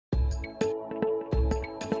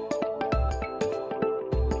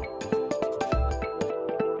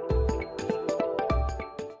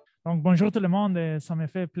Donc, bonjour tout le monde. Ça me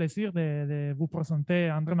fait plaisir de vous présenter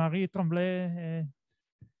André-Marie Tremblay,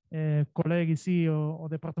 collègue ici au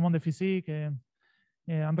département de physique.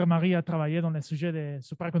 André-Marie a travaillé dans le sujet des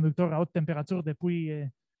supraconducteurs à haute température depuis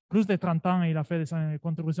plus de 30 ans. Il a fait des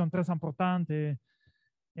contributions très importantes. Et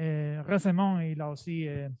récemment, il a aussi,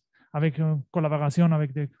 avec une collaboration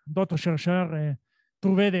avec d'autres chercheurs,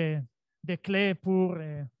 trouvé des clés pour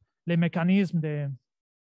les mécanismes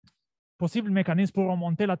possibles mécanismes pour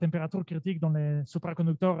augmenter la température critique dans les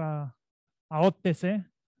supraconducteurs à haute TC.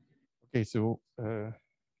 Okay, so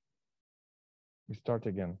we start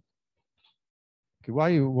again. Okay,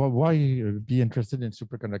 why be interested in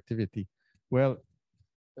superconductivity? Well,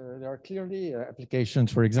 there are clearly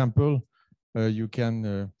applications. For example, you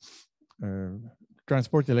can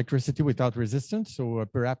transport electricity without resistance. So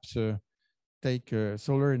perhaps take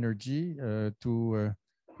solar energy to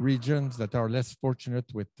regions that are less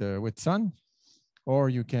fortunate with sun, or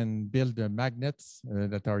you can build magnets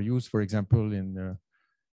that are used, for example, in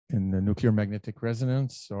the nuclear magnetic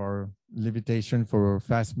resonance, or levitation for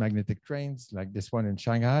fast magnetic trains like this one in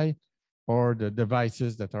Shanghai, or the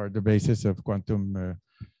devices that are the basis of quantum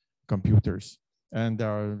computers. And there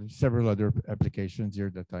are several other applications here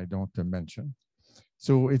that I don't mention.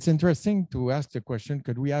 So it's interesting to ask the question,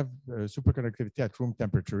 could we have superconductivity at room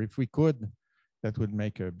temperature? If we could, that would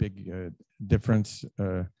make a big difference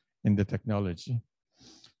in the technology.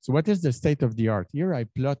 So what is the state of the art? Here I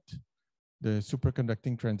plot the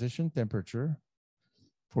superconducting transition temperature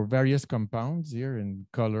for various compounds here in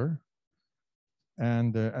color,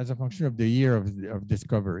 and as a function of the year of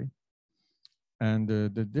discovery. And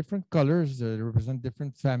the different colors represent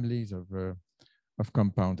different families of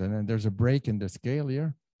compounds. And then there's a break in the scale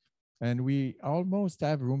here. And we almost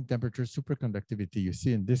have room temperature superconductivity, you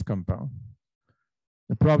see in this compound.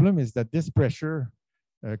 The problem is that this pressure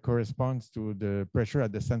corresponds to the pressure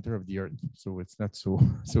at the center of the Earth. So it's not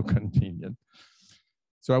so convenient.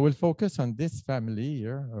 So I will focus on this family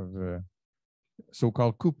here of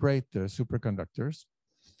so-called cuprate superconductors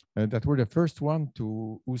that were the first one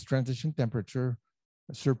whose transition temperature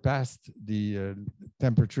surpassed the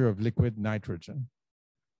temperature of liquid nitrogen,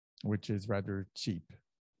 which is rather cheap.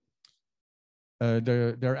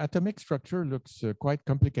 Their atomic structure looks quite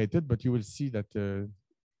complicated, but you will see that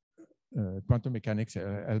quantum mechanics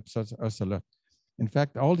helps us a lot. In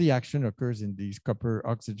fact, all the action occurs in these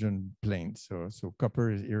copper-oxygen planes. So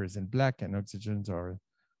copper here is in black and oxygens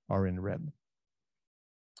are in red.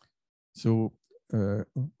 So who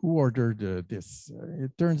ordered this?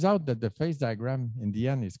 It turns out that the phase diagram in the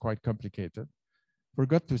end is quite complicated.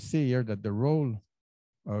 Forgot to say here that the role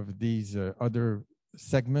of these other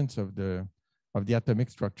segments of the atomic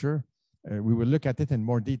structure, we will look at it in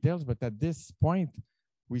more details, but at this point,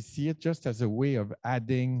 we see it just as a way of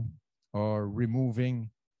adding or removing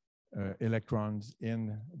electrons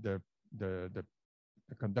in the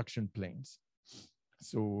conduction planes.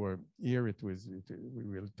 So here we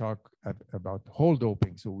will talk about hole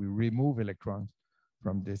doping. So we remove electrons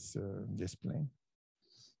from this plane.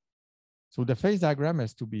 So the phase diagram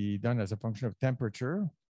has to be done as a function of temperature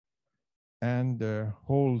and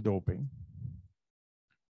hole doping.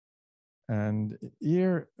 And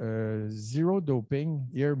here, zero doping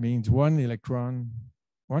here means one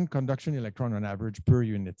conduction electron on average per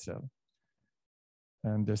unit cell.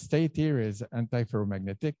 And the state here is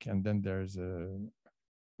antiferromagnetic, and then there's a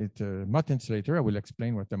Mott insulator. I will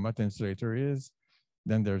explain what the Mott insulator is.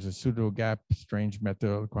 Then there's a pseudo gap, strange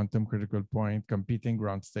metal, quantum critical point, competing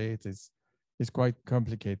ground state. It's quite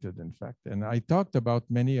complicated, in fact. And I talked about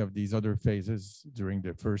many of these other phases during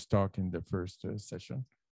the first talk in the first session,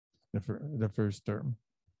 the first term.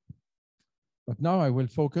 But now I will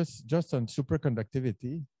focus just on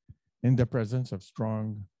superconductivity in the presence of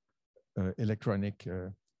strong electronic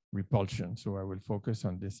repulsion. So I will focus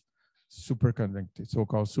on this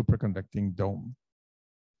so-called superconducting dome.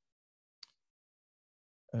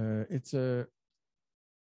 It's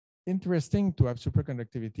interesting to have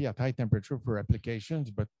superconductivity at high temperature for applications,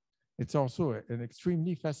 but it's also an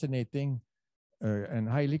extremely fascinating and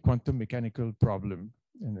highly quantum mechanical problem.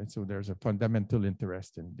 And so there's a fundamental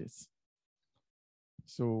interest in this.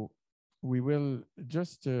 So we will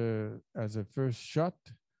just, as a first shot,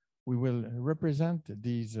 we will represent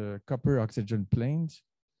these copper-oxygen planes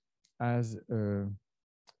as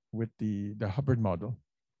with the Hubbard model.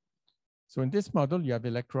 So in this model, you have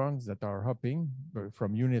electrons that are hopping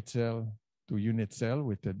from unit cell to unit cell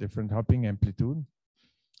with a different hopping amplitude.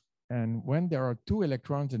 And when there are two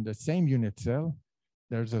electrons in the same unit cell,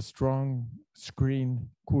 there's a strong screen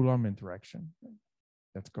Coulomb interaction.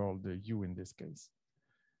 That's called the U in this case.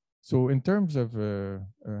 So in terms of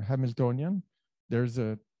Hamiltonian, there's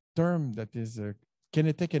a term that is a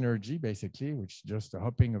kinetic energy, basically, which is just a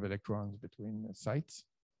hopping of electrons between sites.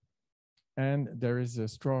 And there is a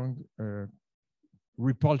strong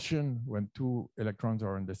repulsion when two electrons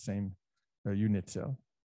are in the same unit cell.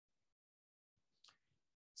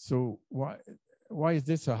 So why is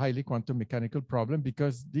this a highly quantum mechanical problem?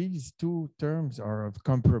 Because these two terms are of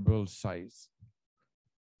comparable size.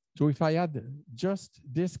 So if I add just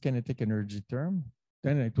this kinetic energy term,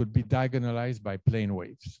 then it would be diagonalized by plane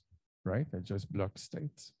waves, right? I just block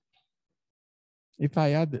states. If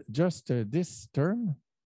I add just this term,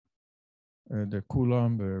 the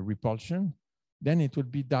Coulomb repulsion, then it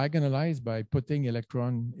would be diagonalized by putting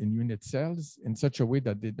electron in unit cells in such a way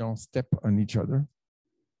that they don't step on each other.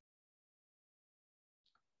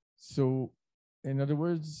 So in other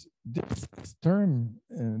words, this term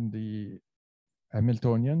in the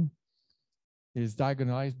Hamiltonian is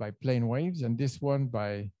diagonalized by plane waves, and this one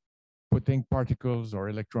by putting particles or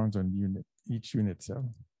electrons on each unit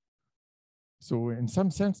cell. So in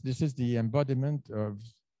some sense, this is the embodiment of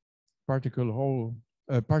particle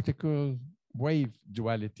wave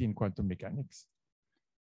duality in quantum mechanics.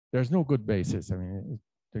 There's no good basis. I mean,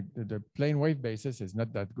 the plane wave basis is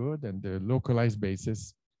not that good, and the localized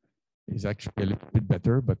basis is actually a little bit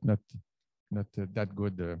better, but not that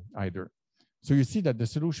good either. So you see that the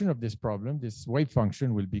solution of this problem, this wave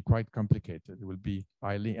function, will be quite complicated. It will be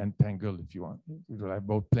highly entangled, if you want. It will have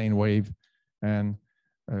both plane wave and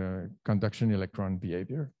conduction electron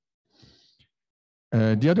behavior.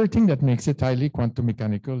 The other thing that makes it highly quantum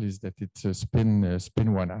mechanical is that it's a spin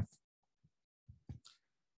 1/2.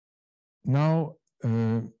 Now,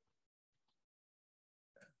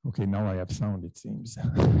 okay, now I have sound, it seems.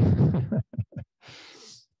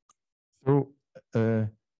 So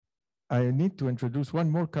I need to introduce one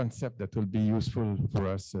more concept that will be useful for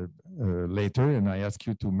us later, and I ask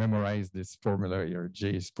you to memorize this formula here.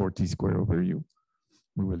 J is 4t squared over u.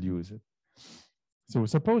 We will use it. So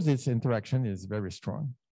suppose this interaction is very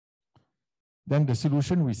strong. Then the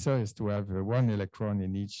solution we saw is to have one electron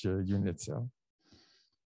in each unit cell.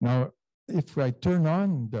 Now, if I turn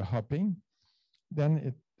on the hopping,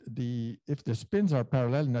 then if the spins are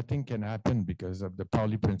parallel, nothing can happen because of the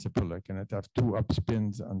Pauli principle. I cannot have two up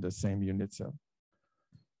spins on the same unit cell.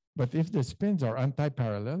 But if the spins are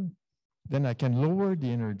anti-parallel, then I can lower the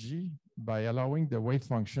energy by allowing the wave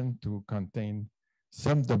function to contain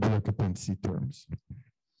some double occupancy terms.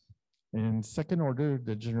 In second order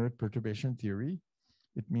degenerate perturbation theory,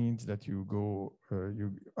 it means that you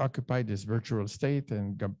occupy this virtual state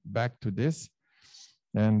and go back to this.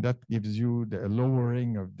 And that gives you the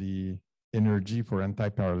lowering of the energy for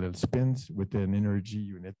anti-parallel spins with an energy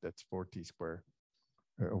unit that's 4t squared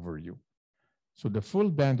over u. So the full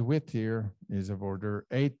bandwidth here is of order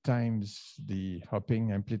 8 times the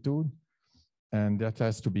hopping amplitude. And that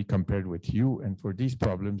has to be compared with u. And for these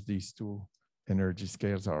problems, these two energy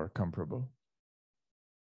scales are comparable.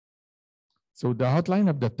 So the outline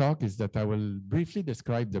of the talk is that I will briefly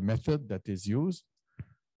describe the method that is used.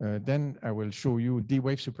 Then I will show you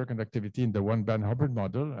D-wave superconductivity in the one-band Hubbard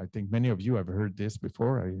model. I think many of you have heard this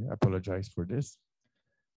before. I apologize for this.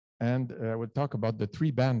 And I will talk about the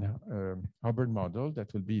 3-band Hubbard model.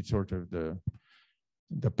 That will be sort of the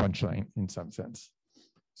punchline in some sense.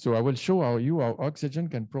 So I will show how oxygen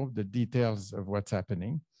can probe the details of what's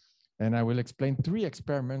happening. And I will explain 3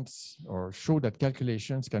 experiments, or show that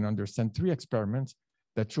calculations can understand 3 experiments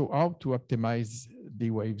that show how to optimize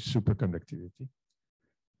D-wave superconductivity.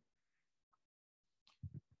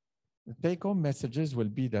 The take-home messages will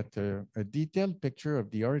be that a detailed picture of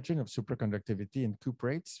the origin of superconductivity in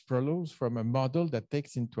cuprates follows from a model that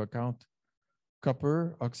takes into account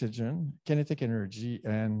copper, oxygen, kinetic energy,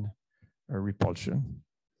 and repulsion.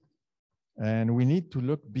 And we need to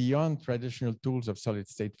look beyond traditional tools of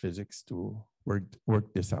solid-state physics to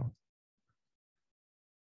work this out.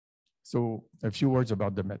 So a few words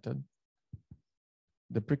about the method.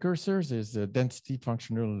 The precursors is density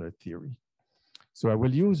functional theory. So I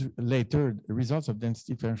will use later the results of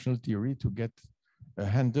density functional theory to get a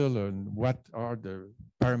handle on what are the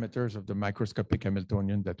parameters of the microscopic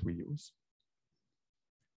Hamiltonian that we use.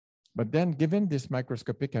 But then given this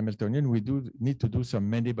microscopic Hamiltonian, we do need to do some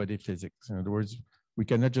many-body physics. In other words, we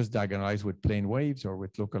cannot just diagonalize with plane waves or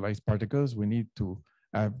with localized particles. We need to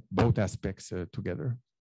have both aspects together.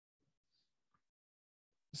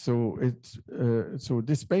 So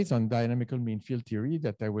this is based on dynamical mean field theory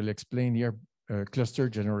that I will explain here. Cluster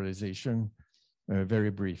generalization very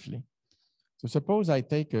briefly. So suppose I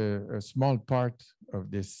take a small part of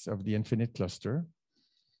the infinite cluster,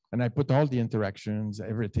 and I put all the interactions,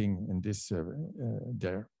 everything in this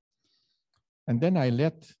there. And then I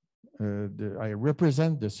let I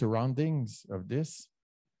represent the surroundings of this,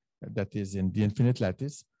 that is in the infinite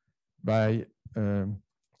lattice, by a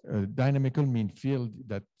dynamical mean field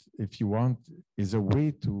that, if you want, is a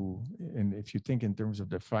way to, and if you think in terms of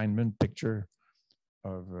the Feynman picture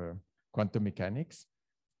of quantum mechanics,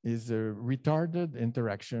 is a retarded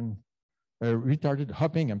interaction, retarded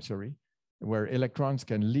hopping, I'm sorry, where electrons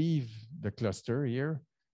can leave the cluster here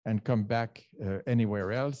and come back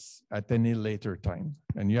anywhere else at any later time.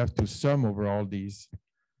 And you have to sum over all these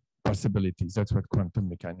possibilities. That's what quantum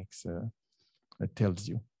mechanics tells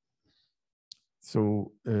you.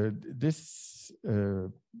 So this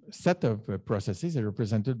set of processes are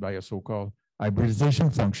represented by a so-called hybridization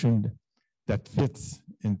function that fits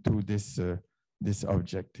into this, this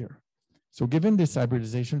object here. So given this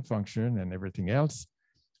hybridization function and everything else,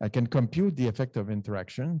 I can compute the effect of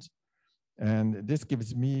interactions. And this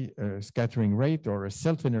gives me a scattering rate or a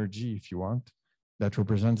self-energy, if you want, that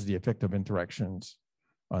represents the effect of interactions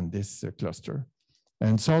on this cluster.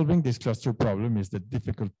 And solving this cluster problem is the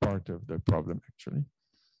difficult part of the problem, actually.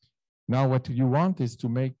 Now, what you want is to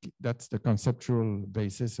make, that's the conceptual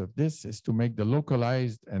basis of this, is to make the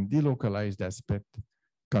localized and delocalized aspect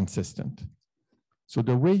consistent. So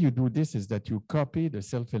the way you do this is that you copy the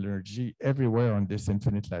self-energy everywhere on this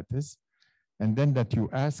infinite lattice, and then that you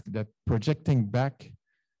ask that projecting back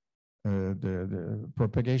the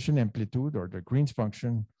propagation amplitude or the Green's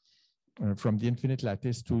function from the infinite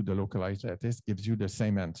lattice to the localized lattice gives you the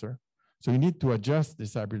same answer. So you need to adjust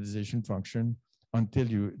this hybridization function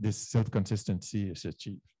until this self-consistency is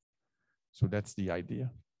achieved. So that's the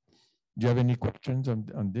idea. Do you have any questions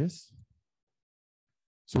on this?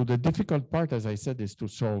 So the difficult part, as I said, is to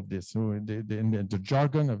solve this. So in the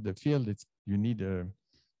jargon of the field, you need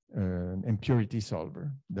an impurity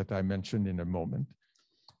solver that I mentioned in a moment.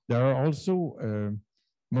 There are also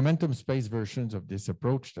momentum space versions of this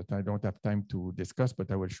approach that I don't have time to discuss,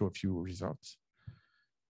 but I will show a few results.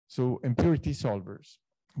 So impurity solvers.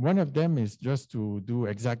 One of them is just to do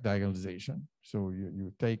exact diagonalization. So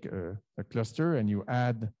you take a cluster and you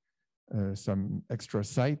add some extra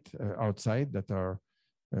site outside that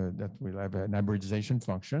will have an hybridization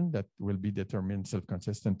function that will be determined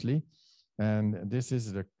self-consistently. And this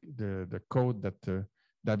is the code that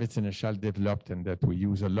David Sénéchal developed and that we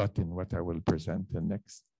use a lot in what I will present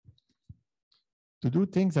next. To do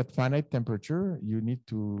things at finite temperature, you need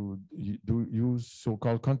to use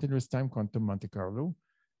so-called continuous time quantum Monte Carlo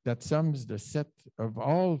that sums the set of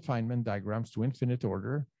all Feynman diagrams to infinite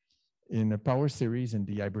order in a power series in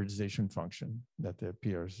the hybridization function that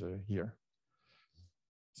appears here.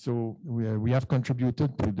 So we have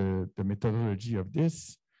contributed to the methodology of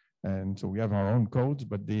this. And so we have our own codes,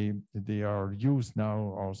 but they are used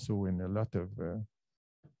now also in a lot of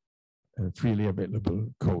freely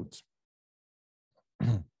available codes.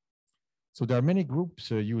 So there are many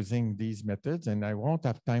groups using these methods, and I won't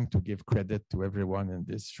have time to give credit to everyone in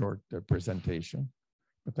this short presentation,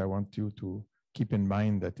 but I want you to keep in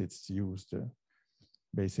mind that it's used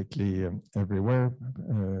basically everywhere,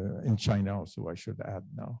 in China also, I should add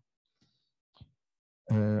now.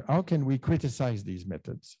 How can we criticize these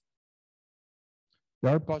methods?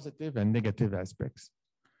 There are positive and negative aspects.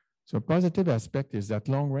 So a positive aspect is that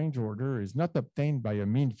long-range order is not obtained by a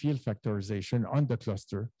mean field factorization on the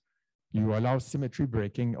cluster. You allow symmetry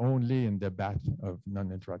breaking only in the bath of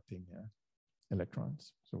non-interacting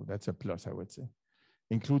electrons. So that's a plus, I would say.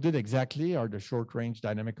 Included exactly are the short-range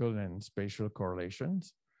dynamical and spatial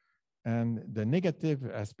correlations. And the negative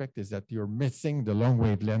aspect is that you're missing the long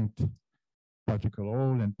wavelength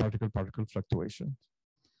particle-hole and particle-particle fluctuations.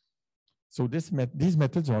 So these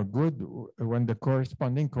methods are good when the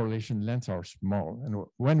corresponding correlation lengths are small. And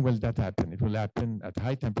when will that happen? It will happen at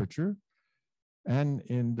high temperature and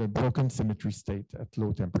in the broken symmetry state at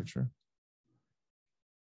low temperature.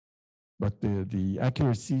 But the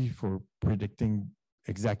accuracy for predicting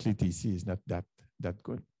exactly TC is not that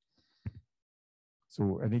good.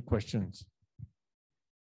 So any questions?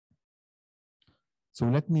 So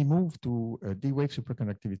let me move to D-wave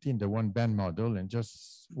superconductivity in the one-band model and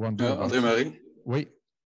just wonder about... André-Marie? Oui.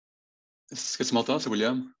 Est-ce que tu m'entends? C'est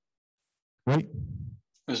William. Oui.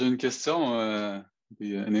 J'ai une question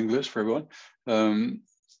in English for everyone.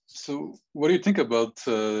 So what do you think about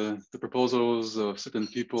the proposals of certain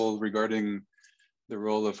people regarding the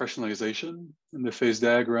role of fractionalization in the phase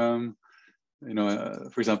diagram? You know,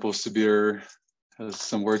 for example, Subir has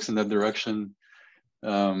some works in that direction.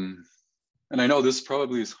 And I know this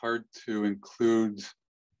probably is hard to include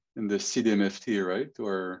in the CDMFT, right?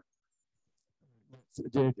 Or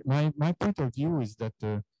my point of view is that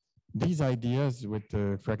these ideas with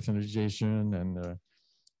fractionalization and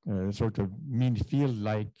sort of mean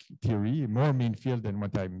field-like theory, more mean field than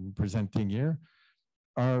what I'm presenting here,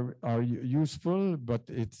 are useful, but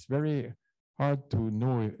it's very hard to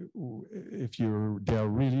know if they are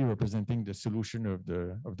really representing the solution of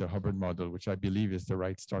the Hubbard model, which I believe is the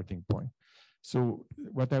right starting point. So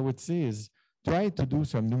what I would say is try to do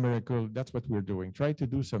some numerical, that's what we're doing, try to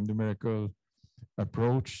do some numerical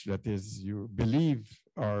approach that is you believe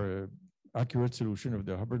are accurate solution of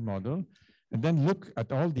the Hubbard model, and then look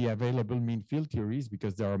at all the available mean field theories,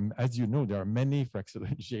 because there are, as you know, there are many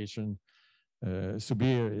fractionalization.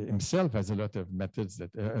 Subir himself has a lot of methods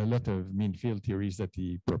that a lot of mean field theories that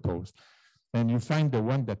he proposed, and you find the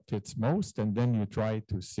one that fits most, and then you try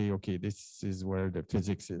to say, okay, this is where the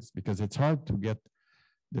physics is, because it's hard to get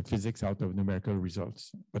the physics out of numerical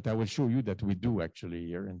results. But I will show you that we do actually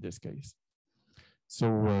here in this case.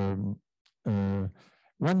 So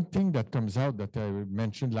one thing that comes out that I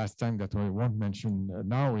mentioned last time that I won't mention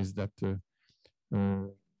now is that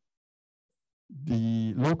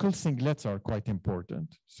the local singlets are quite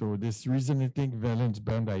important. So this resonating valence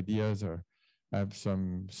band ideas have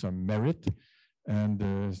some merit,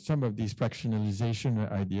 and some of these fractionalization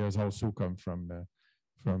ideas also come from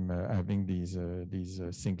having these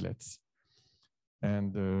singlets.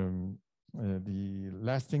 And the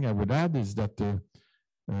last thing I would add is that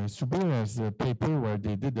Subir has a paper where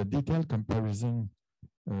they did a detailed comparison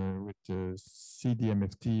with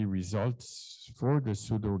CDMFT results for the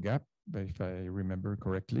pseudo gap, if I remember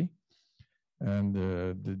correctly. And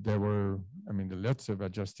there were, I mean, lots of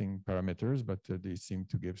adjusting parameters, but they seem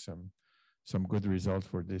to give some good results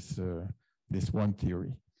for this one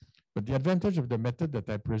theory. But the advantage of the method that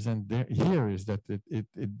I present here is that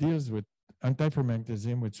it deals with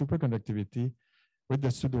antiferromagnetism, with superconductivity, with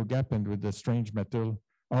the pseudo gap, and with the strange metal,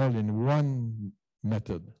 all in one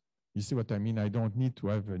method. You see what I mean? I don't need to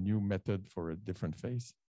have a new method for a different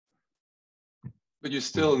phase. But you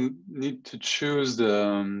still need to choose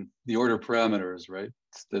the order parameters, right?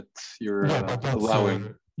 That you're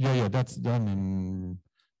allowing. Yeah, that's done in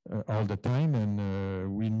all the time, and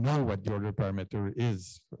we know what the order parameter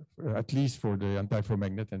is, at least for the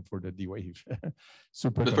antiferromagnet and for the D wave. But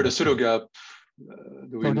for the pseudo gap,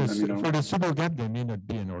 for the pseudo gap, there may not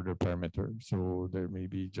be an order parameter, so there may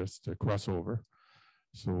be just a crossover.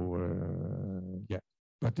 So yeah,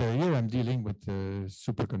 but here I'm dealing with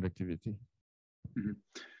superconductivity. Mm-hmm.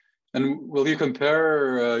 And will you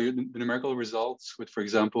compare the numerical results with, for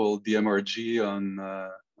example, the MRG on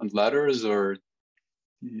ladders, or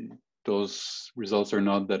those results are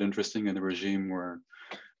not that interesting in the regime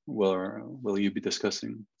where will you be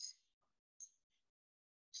discussing?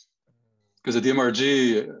 Because the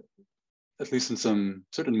DMRG, at least in some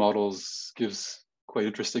certain models, gives quite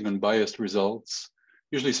interesting unbiased results.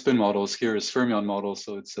 Usually spin models, here is fermion models,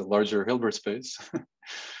 so it's a larger Hilbert space.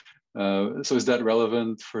 So is that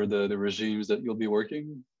relevant for the regimes that you'll be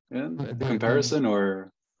working in? Comparison,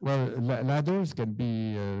 or? Well, ladders can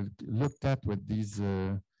be looked at with these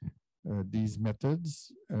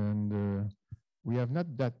methods, and we have not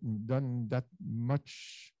done that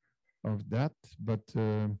much of that, but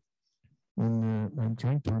I'm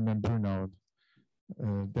trying to remember now.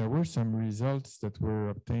 There were some results that were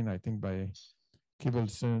obtained, I think, by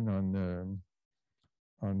Kivelson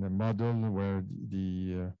on a model where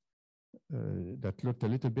that looked a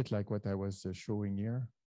little bit like what I was showing here,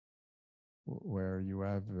 where you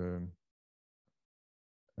have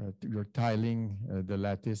you're tiling the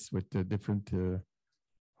lattice with the different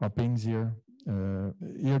hoppings here.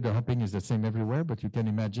 Here the hopping is the same everywhere, but you can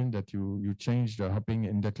imagine that you change the hopping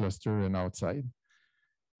in the cluster and outside.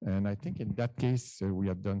 And I think in that case, we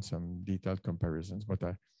have done some detailed comparisons, but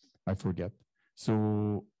I forget.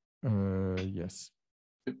 So yes.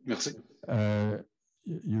 Merci.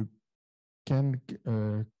 You can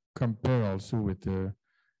compare also with the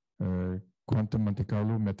quantum Monte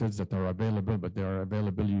Carlo methods that are available, but they are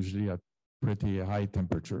available usually at pretty high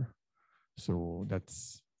temperature. So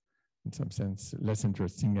that's, in some sense, less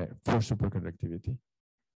interesting for superconductivity.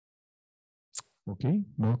 Okay,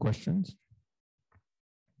 more questions?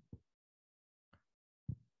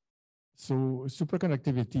 So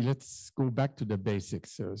superconductivity, let's go back to the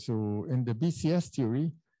basics. So in the BCS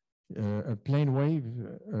theory, a plane wave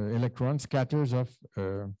electron scatters off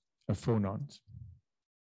a phonon.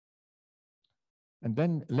 And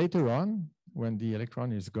then later on, when the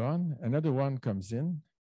electron is gone, another one comes in.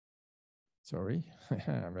 Sorry,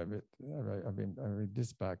 I read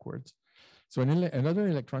this backwards. So another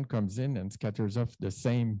electron comes in and scatters off the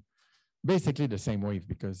same, basically the same wave,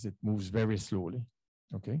 because it moves very slowly,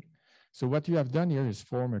 okay? So what you have done here is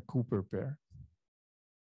form a Cooper pair.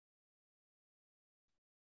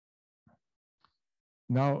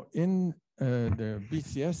 Now, in the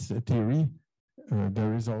BCS theory,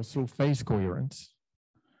 there is also phase coherence.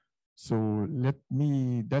 So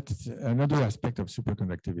that's another aspect of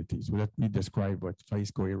superconductivity. So let me describe what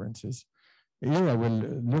phase coherence is. Here I will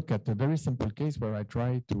look at a very simple case where I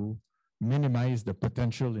try to minimize the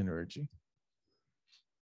potential energy.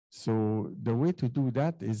 So the way to do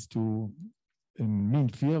that is to, in mean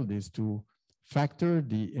field, is to factor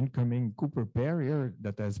the incoming Cooper pair here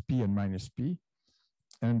that has P and minus P,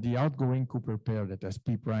 and the outgoing Cooper pair that has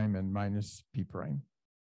P prime and minus P prime.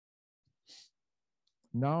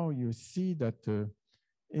 Now you see that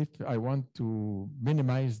if I want to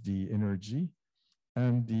minimize the energy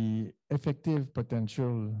and the effective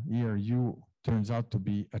potential here, U, turns out to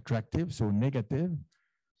be attractive, so negative,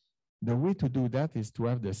 the way to do that is to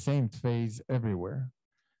have the same phase everywhere.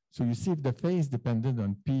 So you see if the phase depended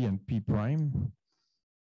on P and P prime,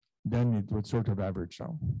 then it would sort of average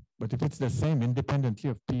out. But if it's the same independently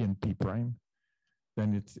of P and P prime,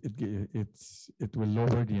 then it will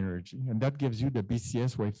lower the energy. And that gives you the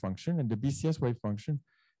BCS wave function. And the BCS wave function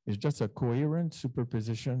is just a coherent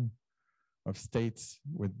superposition of states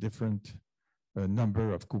with different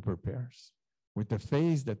number of Cooper pairs, with a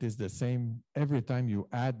phase that is the same every time you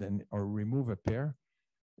add or remove a pair.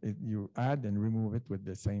 You add and remove it with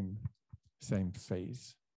the same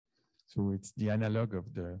phase. So it's the analog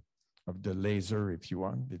of the laser, if you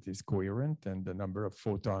want. It is coherent, and the number of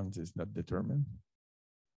photons is not determined.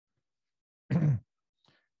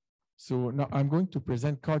 So now I'm going to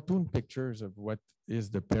present cartoon pictures of what is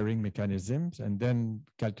the pairing mechanisms and then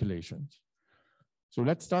calculations. So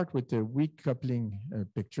let's start with the weak coupling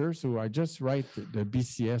picture. So I just write the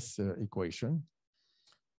BCS equation,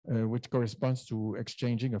 which corresponds to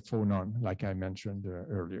exchanging a phonon, like I mentioned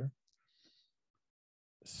earlier.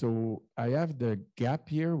 So I have the gap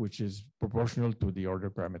here, which is proportional to the order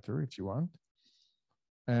parameter, if you want.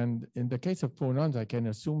 And in the case of phonons, I can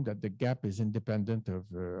assume that the gap is independent of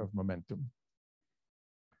momentum.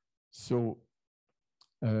 So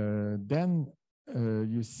then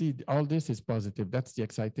you see all this is positive. That's the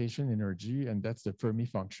excitation energy, and that's the Fermi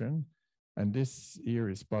function. And this here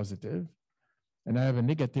is positive. And I have a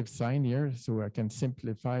negative sign here, so I can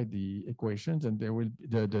simplify the equations, and there will be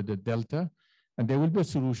the delta. And there will be a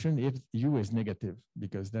solution if U is negative,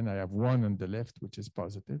 because then I have 1 on the left, which is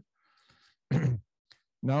positive.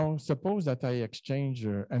 Now, suppose that I exchange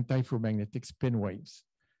antiferromagnetic spin waves.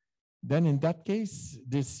 Then in that case,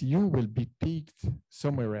 this U will be peaked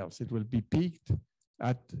somewhere else. It will be peaked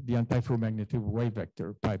at the antiferromagnetic wave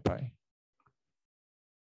vector, pi pi.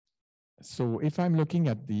 So if I'm looking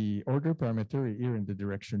at the order parameter here in the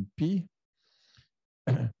direction P,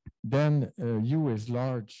 then U is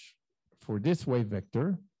large for this wave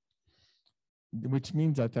vector, which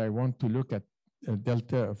means that I want to look at a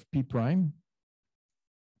delta of P prime.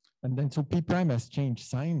 And then so P prime has changed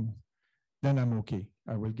sign, then I'm okay.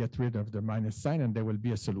 I will get rid of the minus sign and there will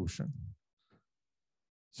be a solution.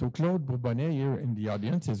 So Claude Bourbonnet here in the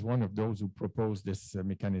audience is one of those who proposed this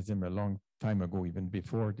mechanism a long time ago, even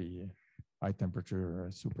before the high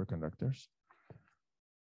temperature superconductors.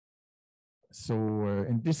 So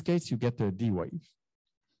in this case, you get a D wave.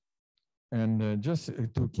 And just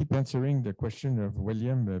to keep answering the question of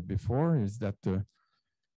William before is that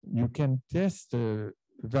you can test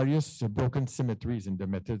various broken symmetries in the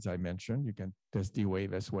methods I mentioned. You can test D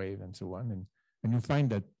wave, S wave, and so on. And you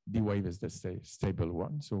find that D wave is the stable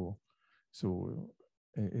one. So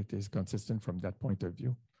it is consistent from that point of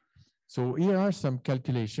view. So here are some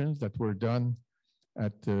calculations that were done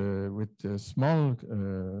with small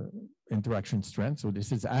interaction strength. So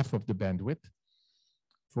this is half of the bandwidth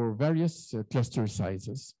for various cluster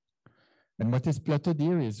sizes. And what is plotted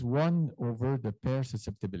here is 1 over the pair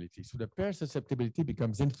susceptibility. So the pair susceptibility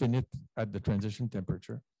becomes infinite at the transition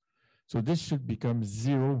temperature. So this should become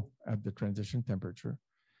 0 at the transition temperature.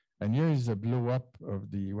 And here is a blow up of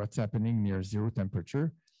what's happening near 0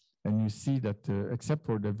 temperature. And you see that except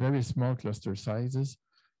for the very small cluster sizes,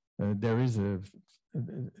 there is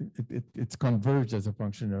it's converged as a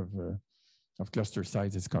function of cluster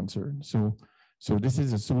size is concerned. So this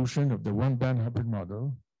is a solution of the one-band Hubbard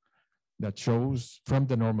model that shows from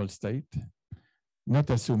the normal state, not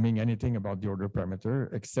assuming anything about the order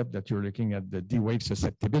parameter, except that you're looking at the D wave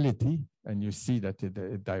susceptibility, and you see that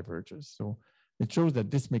it diverges. So it shows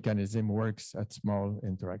that this mechanism works at small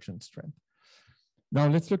interaction strength. Now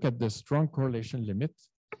let's look at the strong correlation limit.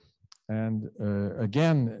 And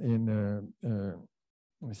again,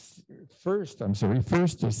 first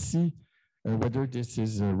to see whether this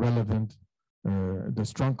is relevant. The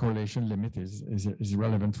strong correlation limit is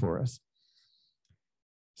relevant for us.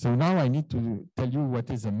 So now I need to tell you what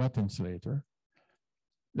is a Mott insulator.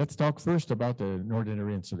 let's talk first about an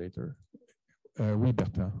ordinary insulator. Oui,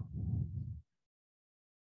 Bertrand.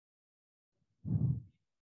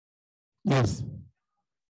 Yes.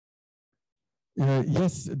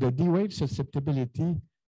 Yes, the D-wave susceptibility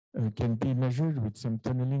can be measured with some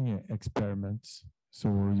tunneling experiments.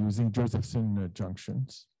 So using Josephson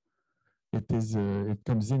junctions. It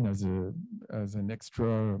comes in as an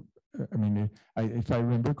extra. I mean, if I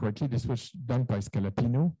remember correctly, this was done by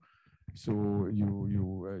Scalapino. So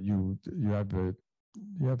you have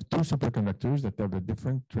two superconductors that have a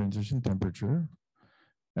different transition temperature,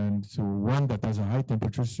 and so one that has a high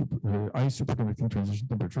temperature, high superconducting transition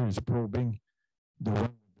temperature is probing the one with the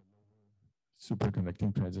lower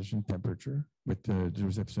superconducting transition temperature with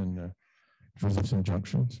Josephson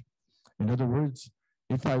junctions. In other words,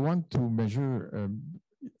 if I want to measure,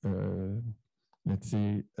 let's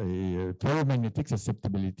say, a ferromagnetic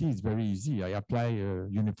susceptibility, it's very easy. I apply a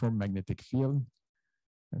uniform magnetic field,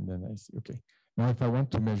 and then I see, okay. Now, if I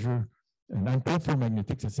want to measure an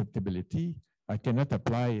antiferromagnetic susceptibility, I cannot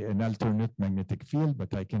apply an alternate magnetic field,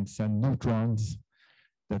 but I can send neutrons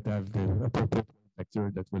that have the appropriate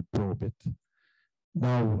vector that will probe it.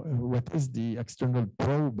 Now, what is the external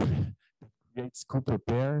probe that creates Cooper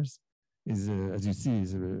pairs? Is as you see,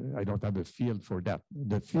 I don't have a field for that.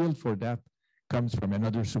 The field for that comes from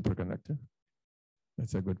another superconductor.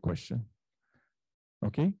 That's a good question.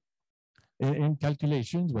 Okay. In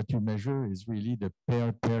calculations, what you measure is really the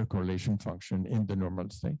pair-pair correlation function in the normal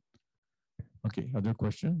state. Okay. Other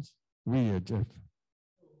questions? Oui, Jeff.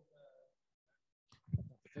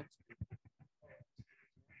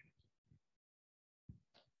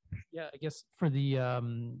 Yeah, I guess for the,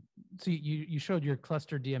 so you showed your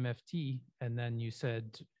cluster DMFT, and then you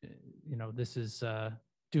said, you know, this is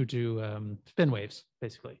due to spin waves,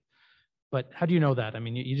 basically. But how do you know that? I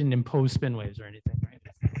mean, you didn't impose spin waves or anything, right?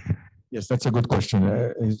 Yes, that's a good question.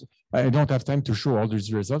 I don't have time to show all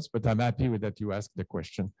these results, but I'm happy with that you asked the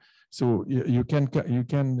question. So you can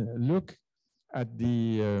look at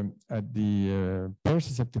the pair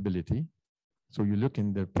susceptibility. So you look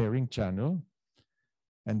in the pairing channel.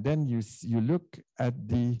 And then you look at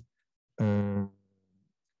the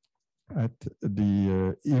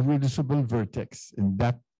irreducible vertex in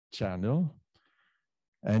that channel,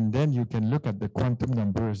 and then you can look at the quantum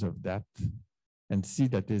numbers of that and see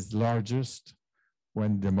that is largest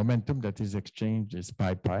when the momentum that is exchanged is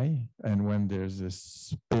pi, and when there's a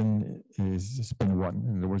spin is spin 1.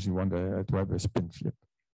 In other words, you want to have a spin flip.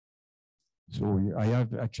 So I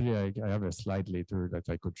have actually, I have a slide later that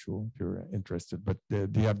I could show if you're interested, but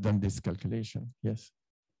they have done this calculation. Yes,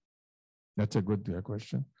 that's a good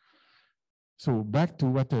question. So back to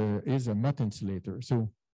what is a MUT insulator.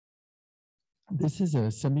 So this is a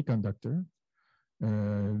semiconductor.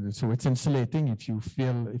 So it's insulating if you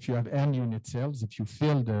have n unit cells, if you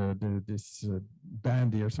fill this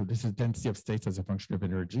band here. So this is density of states as a function of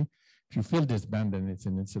energy. If you fill this band, then it's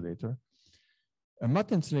an insulator. A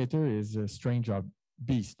MUT insulator is a strange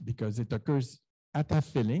beast because it occurs at half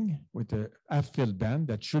filling with a half filled band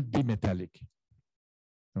that should be metallic.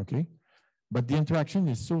 Okay, but the interaction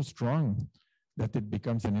is so strong that it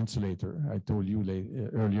becomes an insulator. I told you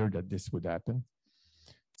earlier that this would happen.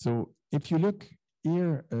 So if you look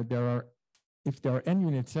here, if there are n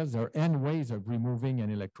unit cells, there are n ways of removing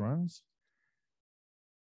an electrons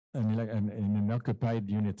in an occupied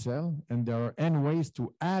unit cell, and there are n ways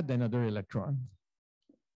to add another electron.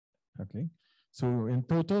 Okay, so in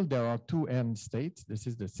total, there are 2n states. This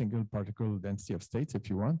is the single particle density of states, if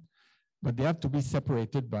you want, but they have to be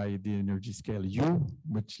separated by the energy scale U,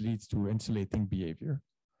 which leads to insulating behavior.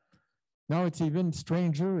 Now, it's even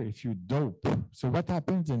stranger if you dope. So what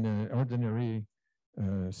happens in an ordinary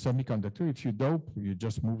semiconductor? If you dope, you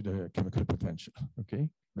just move the chemical potential, okay?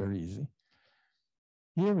 Very easy.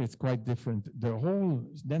 Here, it's quite different. The whole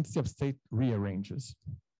density of state rearranges.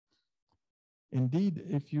 Indeed,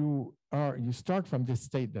 if you start from this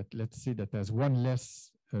state that, let's say, that has one less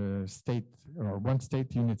state, or one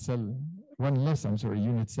unit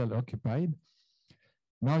cell occupied.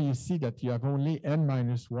 Now you see that you have only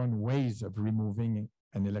n-1 ways of removing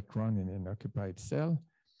an electron in an occupied cell,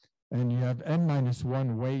 and you have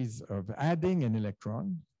n-1 ways of adding an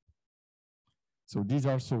electron. So these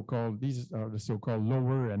are the so-called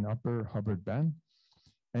lower and upper Hubbard band,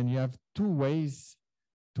 and you have 2 ways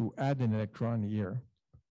to add an electron here,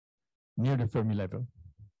 near the Fermi level.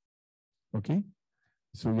 Okay?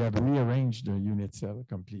 So you have rearranged the unit cell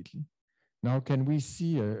completely. Now, can we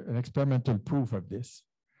see an experimental proof of this?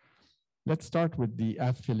 Let's start with the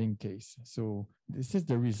half-filling case. So this is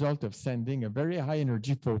the result of sending a very high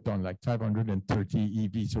energy photon, like 530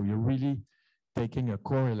 eV. So you're really taking a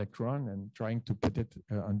core electron and trying to put it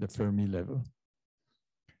on the Fermi level.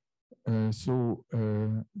 So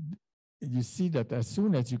you see that as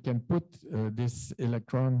soon as you can put this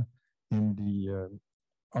electron in the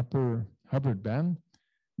upper Hubbard band,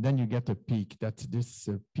 then you get a peak. That's this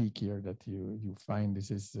peak here that you find. This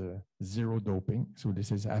is zero doping. So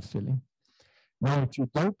this is half filling. Now, if you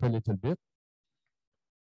dope a little bit,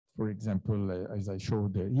 for example, as I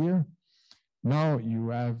showed here, now you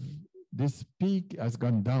have this peak has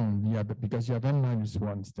gone down because you have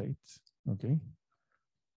n-1 states, okay?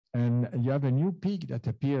 And you have a new peak that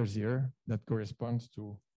appears here that corresponds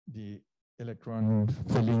to the electron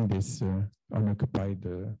filling this unoccupied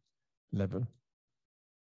level.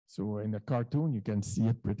 So in the cartoon, you can see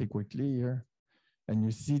it pretty quickly here. And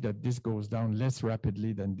you see that this goes down less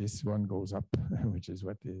rapidly than this one goes up, which is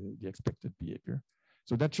what the expected behavior.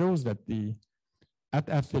 So that shows that at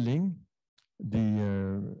half filling,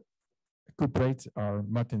 the cuprates are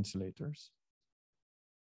Mott insulators.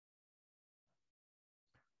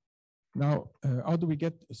 Now, how do we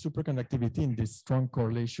get superconductivity in this strong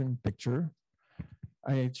correlation picture?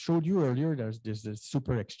 I showed you earlier there's this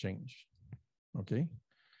super exchange, okay?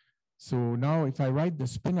 So now if I write the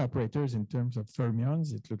spin operators in terms of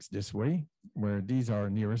fermions, it looks this way, where these are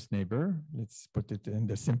nearest neighbor. Let's put it in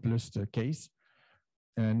the simplest case.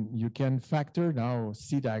 And you can factor now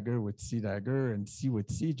C dagger with C dagger and C with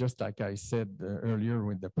C, just like I said earlier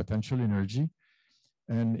with the potential energy.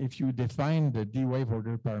 And if you define the D-wave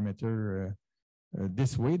order parameter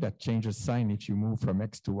this way, that changes sign if you move from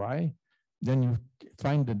X to Y, then you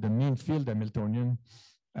find that the mean field Hamiltonian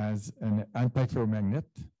as an antiferromagnet,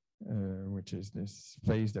 which is this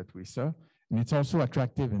phase that we saw. And it's also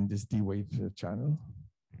attractive in this D-wave channel.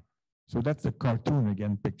 So that's the cartoon,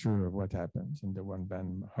 again, picture of what happens in the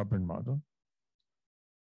one-band Hubbard model.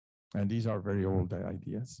 And these are very old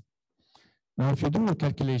ideas. Now, if you do a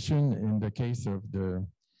calculation in the case of the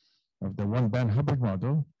one-band Hubbard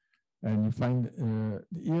model, and you find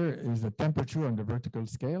here is the temperature on the vertical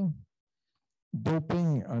scale,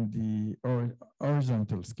 doping on the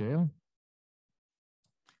horizontal scale,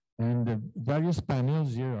 and the various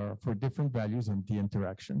panels here are for different values on the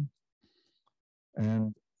interaction.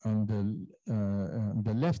 And on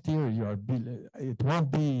the left here, it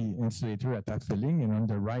won't be insulator at half filling, and on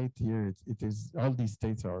the right here, it is all these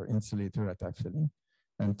states are insulator at half filling.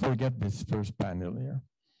 And forget this first panel here.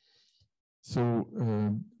 So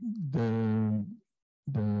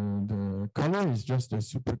the color is just a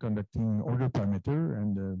superconducting order parameter,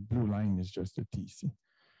 and the blue line is just a TC.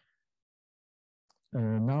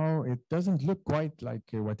 Now, it doesn't look quite like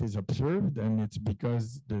what is observed, and it's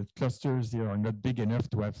because the clusters here are not big enough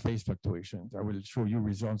to have phase fluctuations. I will show you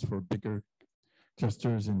results for bigger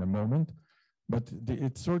clusters in a moment, but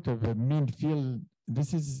it's sort of a mean field.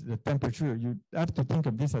 This is the temperature. You have to think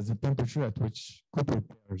of this as the temperature at which Cooper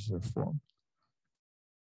pairs are formed.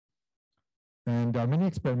 And there are many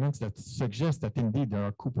experiments that suggest that indeed there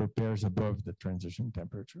are Cooper pairs above the transition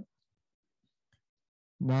temperature.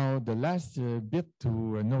 Now, the last bit to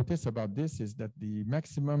notice about this is that the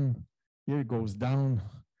maximum here goes down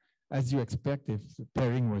as you expect if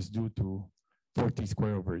pairing was due to 4t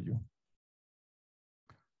square over u.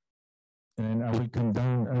 And I will come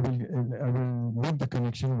down, I will make the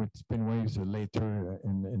connection with spin waves later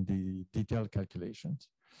in the detailed calculations.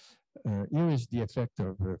 Here is the effect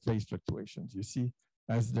of phase fluctuations. You see,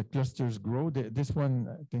 as the clusters grow, this one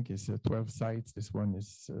I think is 12 sites, this one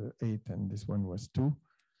is 8, and this one was 2.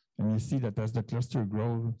 And you see that as the cluster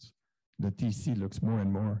grows, the TC looks more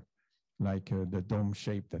and more like the dome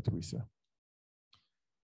shape that we saw.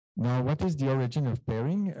 Now, what is the origin of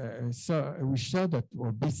pairing? So we saw that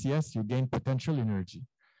for BCS, you gain potential energy.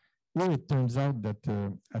 Here it turns out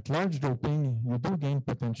that at large doping, you do gain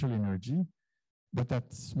potential energy, but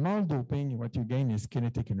at small doping, what you gain is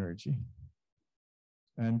kinetic energy.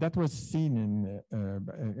 And that was seen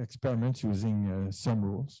in experiments using some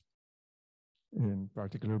rules, in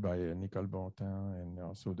particular by Nicole Bontemps and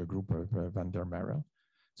also the group of Van der Marel.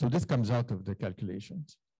 So this comes out of the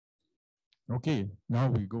calculations. Okay, now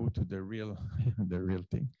we go to the real, the real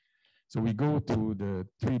thing. So we go to the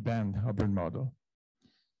 3-band Hubbard model.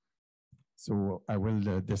 So I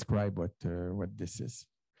will describe what this is.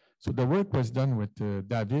 So the work was done with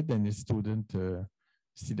David and his student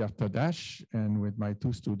Siddhartha Dash, and with my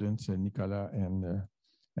 2 students, Nicolas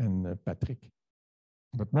and Patrick.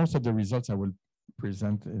 But most of the results I will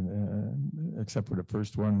present, except for the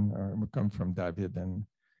first one, will come from David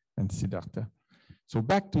and Siddhartha. So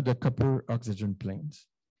back to the copper oxygen planes.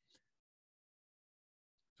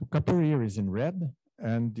 So copper here is in red,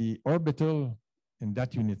 and the orbital in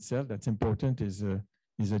that unit cell that's important is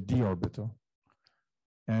a d orbital.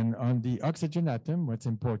 And on the oxygen atom, what's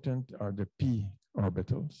important are the p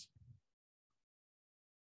orbitals.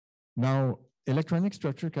 Now, electronic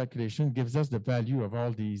structure calculation gives us the value of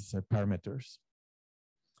all these parameters.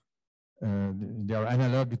 They are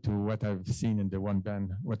analog to what I've seen in the one-band,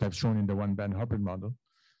 what I've shown in the one-band Hubbard model.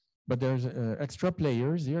 But there's extra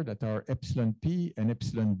players here that are epsilon p and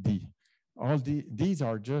epsilon d. These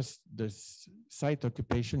are just the site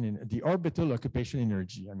occupation in the orbital occupation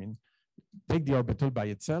energy. I mean, take the orbital by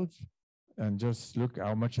itself and just look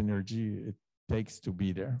how much energy it takes to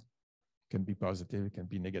be there. It can be positive, it can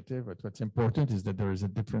be negative, but what's important is that there is a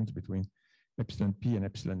difference between epsilon p and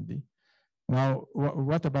epsilon d. Now,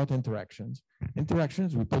 what about interactions?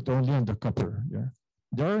 Interactions we put only on the copper. Yeah?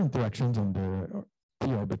 There are interactions on the p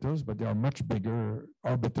orbitals, but they are much bigger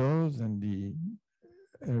orbitals and the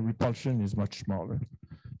repulsion is much smaller.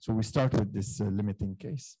 So we start with this limiting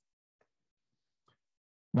case.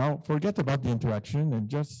 Now, forget about the interaction and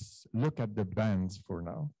just look at the bands for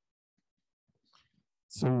now.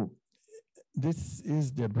 So this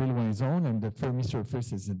is the Brillouin zone and the Fermi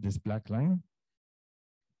surface is in this black line.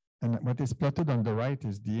 And what is plotted on the right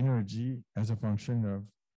is the energy as a function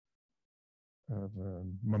of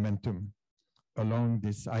momentum along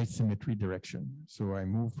this isometry direction. So I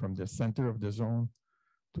move from the center of the zone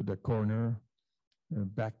to the corner,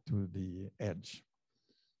 back to the edge.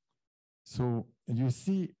 So you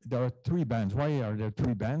see there are three bands. Why are there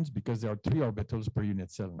three bands? Because there are three orbitals per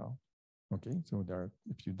unit cell now. Okay, so there are,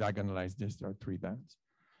 if you diagonalize this, there are three bands.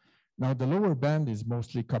 Now the lower band is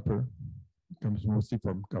mostly copper. It comes mostly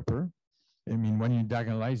from copper. I mean, when you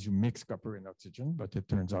diagonalize, you mix copper and oxygen, but it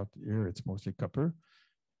turns out here it's mostly copper.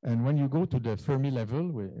 And when you go to the Fermi level,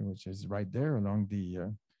 which is right there along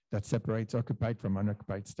the, that separates occupied from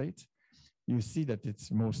unoccupied states, you see that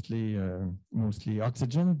it's mostly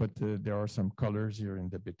oxygen, but there are some colors here in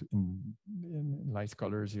the nice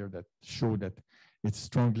colors here that show that it's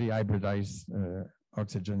strongly hybridized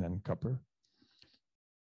oxygen and copper.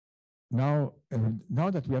 Now, now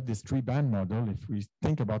that we have this three-band model, if we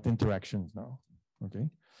think about interactions now, okay?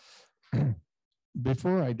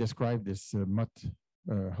 Before I described this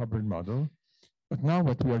Hubbard model, but now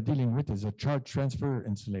what we are dealing with is a charge transfer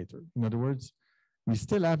insulator. In other words, we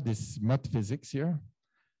still have this Mott physics here,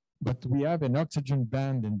 but we have an oxygen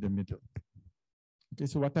band in the middle. Okay,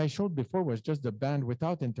 so what I showed before was just the band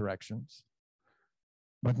without interactions.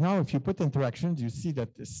 But now if you put interactions, you see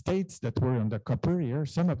that the states that were on the copper here,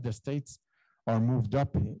 some of the states are moved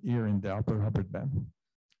up here in the upper Hubbard band,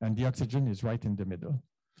 and the oxygen is right in the middle.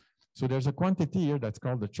 So there's a quantity here that's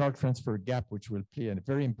called the charge transfer gap, which will play a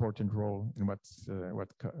very important role in what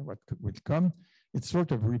will come. It's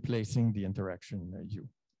sort of replacing the interaction U.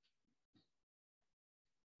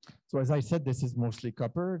 So as I said, this is mostly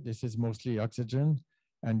copper, this is mostly oxygen,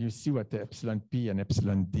 and you see what the epsilon P and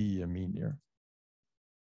epsilon D mean here.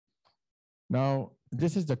 Now,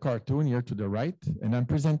 this is the cartoon here to the right, and I'm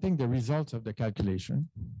presenting the results of the calculation.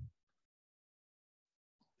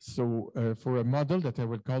 So for a model that I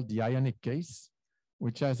will call the ionic case,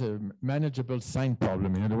 which has a manageable sign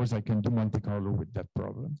problem. In other words, I can do Monte Carlo with that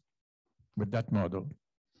problem, with that model.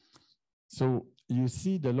 So you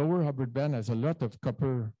see the lower Hubbard band has a lot of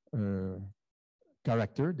copper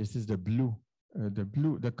character. This is the blue.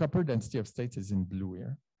 The copper density of states is in blue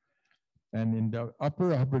here. And in the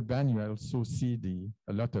upper Hubbard band, you also see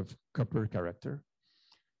a lot of copper character.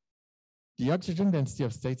 The oxygen density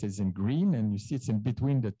of states is in green, and you see it's in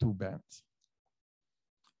between the two bands.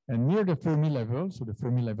 And near the Fermi level, so the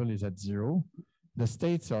Fermi level is at 0, the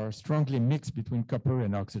states are strongly mixed between copper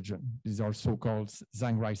and oxygen. These are so-called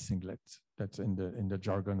Zhang-Rice singlets. That's in the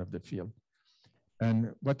jargon of the field.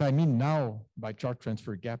 And what I mean now by charge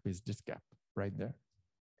transfer gap is this gap right there.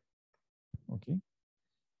 Okay.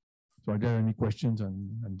 So are there any questions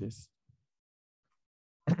on this?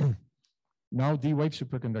 Now D-wave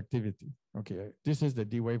superconductivity. Okay, this is the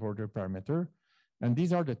D-wave order parameter. And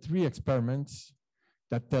these are the three experiments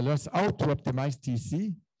that tell us how to optimize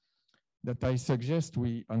TC that I suggest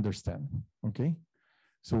we understand, okay?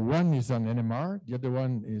 So one is on NMR, the other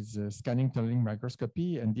one is scanning tunneling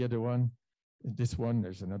microscopy, and the other one, this one,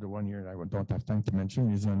 there's another one here I don't have time to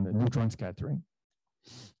mention, is on neutron scattering.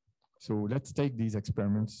 So let's take these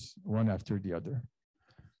experiments one after the other.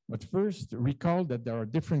 But first, recall that there are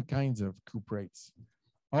different kinds of cuprates,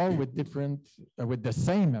 all with different, with the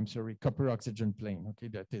same, copper oxygen plane, okay,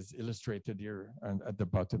 that is illustrated here and at the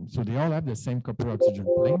bottom. So they all have the same copper oxygen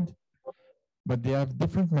plane, but they have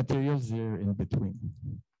different materials here in between.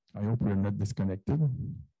 I hope we're not disconnected.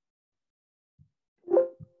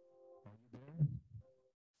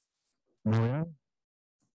 Oh, yeah.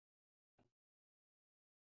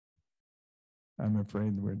 I'm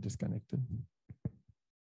afraid we're disconnected.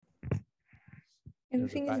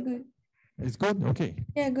 Everything is good. It's good? Okay.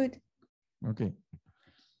 Yeah, good. Okay.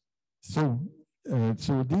 So,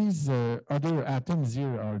 these other atoms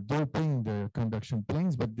here are doping the conduction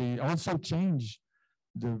planes, but they also change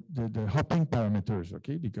the hopping parameters,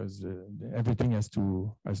 okay? Because everything has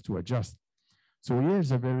to adjust. So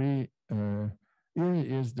here's a very, here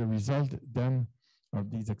is the result then of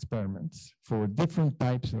these experiments for different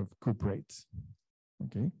types of cuprates,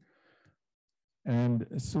 okay? And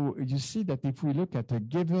so you see that if we look at a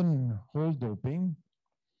given hole doping,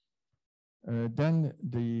 then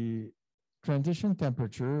the transition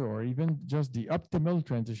temperature, or even just the optimal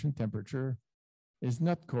transition temperature, is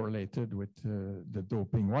not correlated with the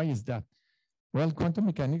doping. Why is that? Well, quantum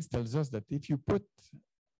mechanics tells us that if you put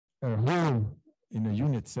a hole in a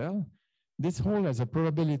unit cell, this hole has a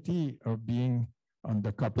probability of being on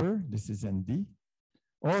the copper, this is Nd,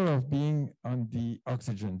 or of being on the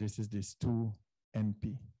oxygen, this is this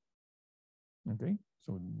 2Np. Okay,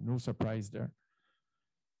 so no surprise there.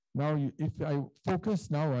 Now, if I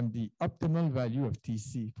focus now on the optimal value of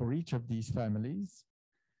Tc for each of these families,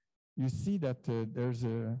 you see that there's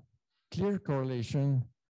a clear correlation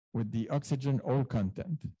with the oxygen hole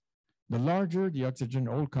content. The larger the oxygen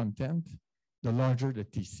hole content, the larger the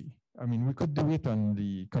Tc. I mean, we could do it on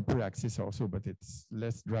the copper axis also, but it's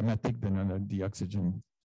less dramatic than on the oxygen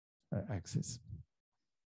axis.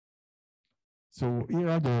 So here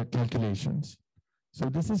are the calculations. So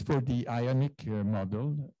this is for the ionic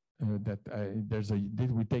model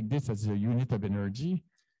we take this as a unit of energy,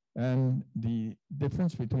 and the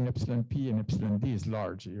difference between epsilon P and epsilon D is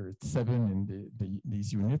large. Here it's 7 in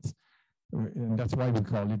these units, and that's why we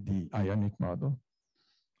call it the ionic model.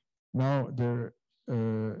 Now,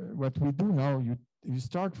 what we do now, you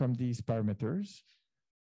start from these parameters,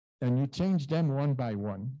 and you change them one by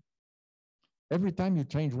one. Every time you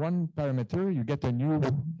change one parameter, you get a new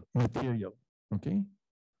material, okay?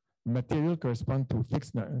 Material corresponds to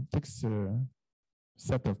fixed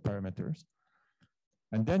set of parameters.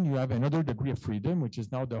 And then you have another degree of freedom, which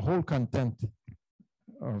is now the whole content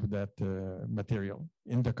of that material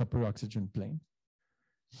in the copper oxygen plane.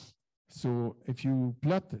 So if you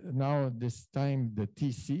plot now this time the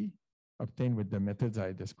Tc obtained with the methods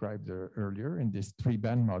I described earlier in this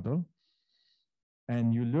 3-band model,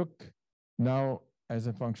 and you look now as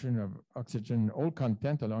a function of oxygen hole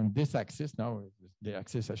content along this axis. Now the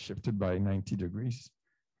axis has shifted by 90 degrees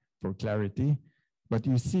for clarity, but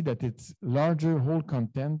you see that its larger hole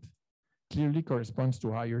content clearly corresponds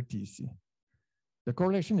to higher Tc. The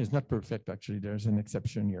correlation is not perfect, actually. There's an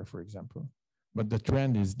exception here, for example, but the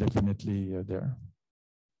trend is definitely there.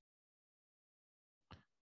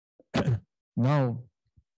 Now,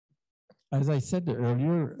 as I said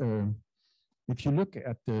earlier, if you look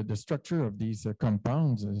at the structure of these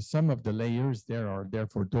compounds, some of the layers there are there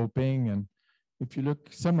for doping, and if you look,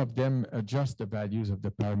 some of them adjust the values of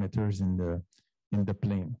the parameters in the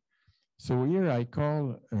plane. So here I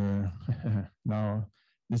call, now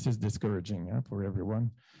this is discouraging for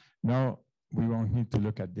everyone. Now we won't need to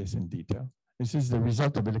look at this in detail. This is the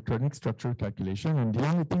result of electronic structure calculation, and the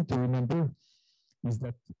only thing to remember is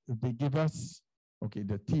that they give us, okay,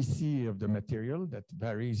 the Tc of the material that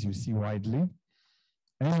varies, you see, widely,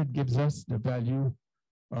 and it gives us the value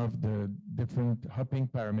of the different hopping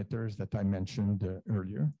parameters that I mentioned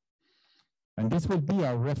earlier. And this will be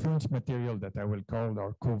our reference material that I will call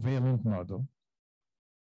our covalent model.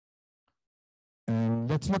 And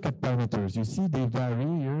let's look at parameters. You see they vary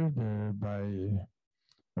here by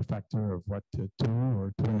a factor of what, 2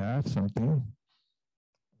 or 2.5 something.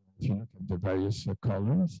 If you look at the various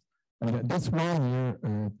columns. And this one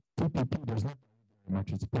here, TPP does not very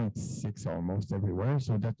much, it's 0.6 almost everywhere.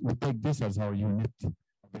 So that we take this as our unit of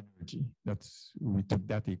energy. We took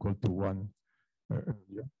that equal to 1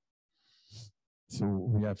 earlier. So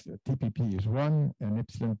we have TPP is 1, and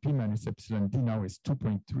epsilon P minus epsilon D now is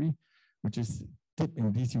 2.3, which is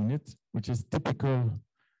in these units, which is typical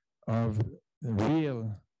of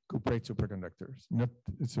real cuprate superconductors.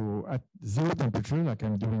 So at 0 temperature, like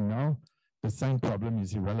I'm doing now, the sign problem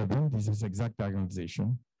is irrelevant. This is exact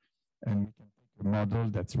diagonalization, and we can take a model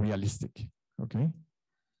that's realistic, okay?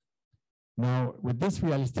 Now, with this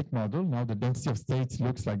realistic model, now the density of states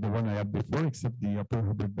looks like the one I had before, except the upper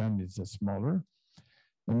Hilbert band is smaller.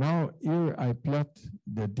 And now here I plot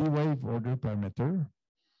the D-wave order parameter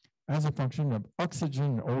as a function of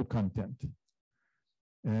oxygen hole content.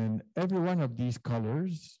 And every one of these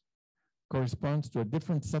colors corresponds to a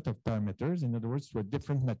different set of parameters, in other words, to a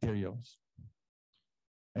different materials.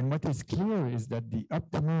 And what is clear is that the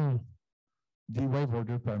optimal D-wave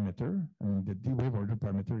order parameter, and the D-wave order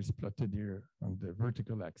parameter is plotted here on the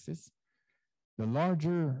vertical axis. The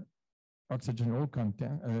larger oxygen hole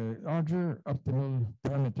content, larger optimal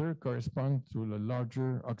parameter corresponds to the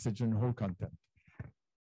larger oxygen hole content.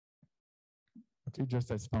 Okay,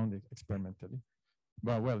 just as found experimentally.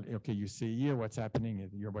 But well, okay, you see here what's happening,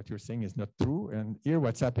 what you're saying is not true. And here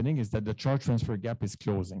what's happening is that the charge transfer gap is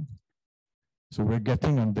closing. So we're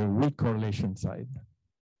getting on the weak correlation side.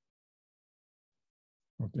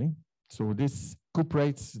 Okay, so this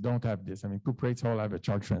cuprates don't have this. I mean, cuprates all have a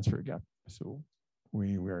charge transfer gap. So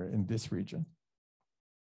we're in this region.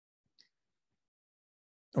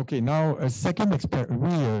 Okay, now a second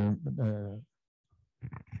experiment.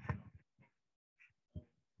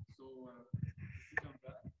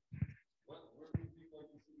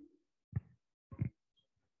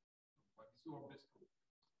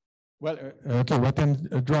 Well, okay, what I'm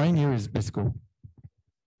drawing here is BISCO.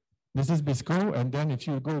 This is BISCO, and then if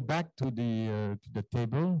you go back to the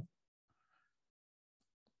table,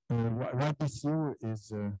 YBCO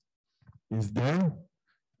is there,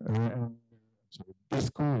 and so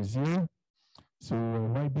BISCO is here. So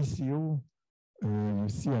YBCO you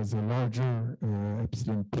see as a larger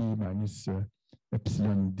epsilon P minus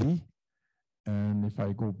epsilon D, and if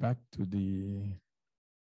I go back to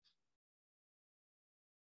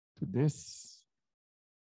this,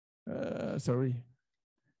 sorry.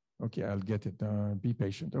 Okay, I'll get it. Be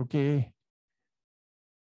patient. Okay,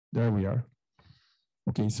 there we are.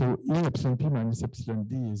 Okay, so here epsilon P minus epsilon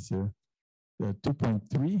D is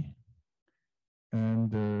 2.3,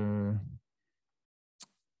 and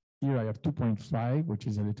here I have 2.5, which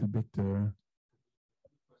is a little bit.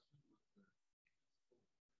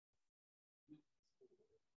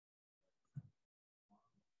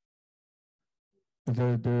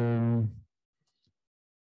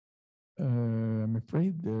 I'm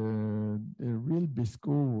afraid the real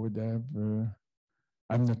BISCO would have.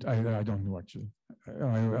 I don't know actually.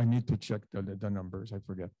 I need to check the numbers. I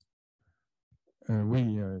forget.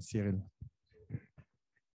 Oui, Cyril.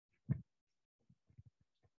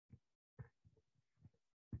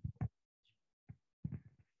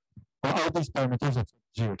 All these parameters of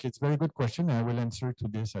G. Okay, it's a very good question. I will answer to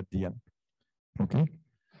this at the end. Okay.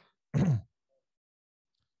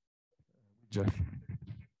 Jeff.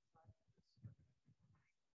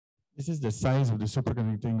 This is the size of the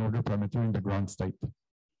superconducting order parameter in the ground state.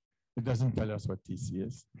 It doesn't tell us what TC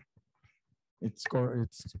is. It's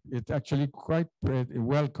actually quite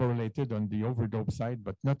well correlated on the overdope side,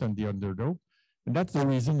 but not on the underdope. And that's the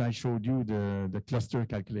reason I showed you the cluster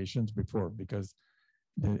calculations before, because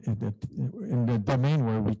in the domain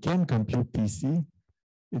where we can compute TC,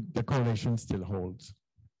 the correlation still holds.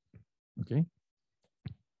 Okay.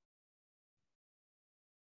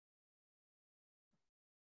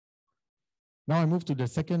 Now I move to the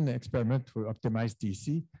second experiment for optimized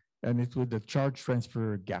TC, and it's with the charge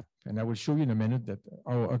transfer gap. And I will show you in a minute that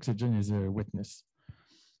our oxygen is a witness.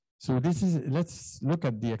 So let's look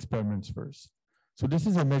at the experiments first. So this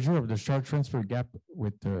is a measure of the charge transfer gap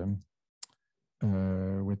with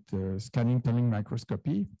scanning tunneling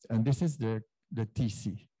microscopy, and this is the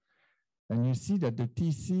TC. And you see that the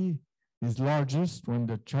TC is largest when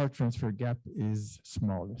the charge transfer gap is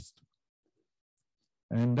smallest.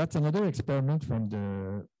 And that's another experiment from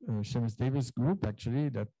the Seamus-Davis group, actually,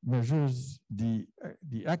 that measures the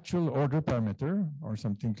actual order parameter, or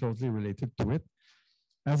something closely related to it,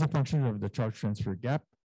 as a function of the charge transfer gap.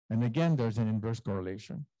 And again, there's an inverse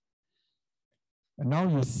correlation. And now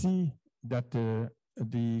you see that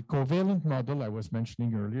the covalent model I was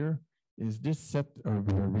mentioning earlier is this set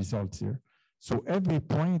of results here. So every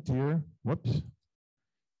point here, whoops,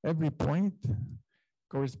 every point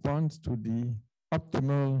corresponds to the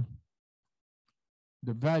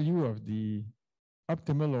value of the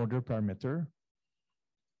optimal order parameter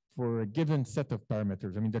for a given set of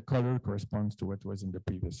parameters. I mean, the color corresponds to what was in the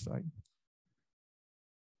previous slide.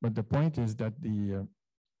 But the point is that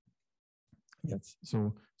yes,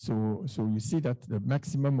 so you see that the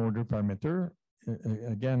maximum order parameter,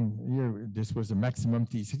 again, here, this was a maximum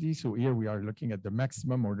TC, so here we are looking at the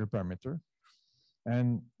maximum order parameter.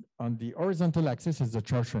 And on the horizontal axis is the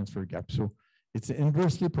charge transfer gap. So it's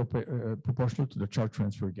inversely proportional to the charge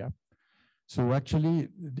transfer gap. So actually,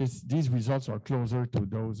 these results are closer to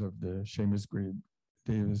those of the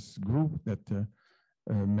Seamus-Davis group that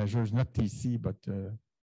measures not TC, but the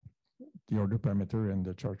order parameter and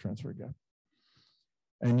the charge transfer gap.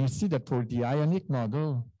 And you see that for the ionic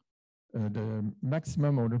model, the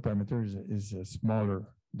maximum order parameter is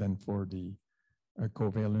smaller than for the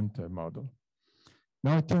covalent model.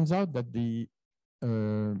 Now it turns out that the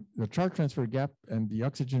charge transfer gap and the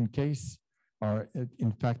oxygen case are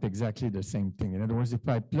in fact exactly the same thing. In other words, if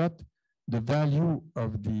I plot the value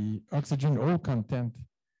of the oxygen hole content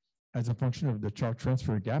as a function of the charge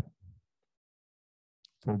transfer gap,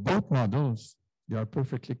 for both models, they are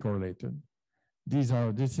perfectly correlated.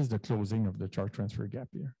 This is the closing of the charge transfer gap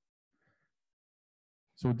here.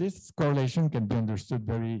 So this correlation can be understood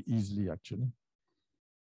very easily, actually.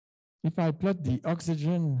 If I plot the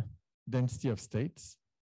oxygen density of states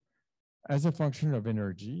as a function of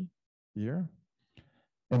energy here,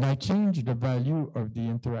 and I change the value of the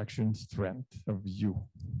interaction strength of U,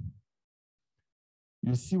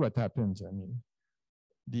 you see what happens. I mean,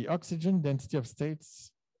 the oxygen density of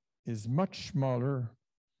states is much smaller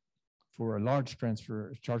for a large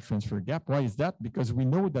charge transfer gap. Why is that? Because we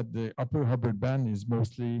know that the upper Hubbard band is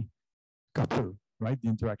mostly copper, right? The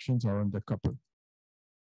interactions are on the copper.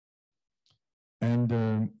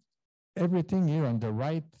 And everything here on the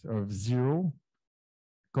right of 0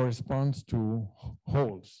 corresponds to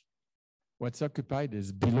holes. What's occupied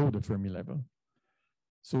is below the Fermi level.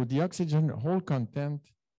 So the oxygen hole content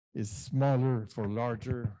is smaller for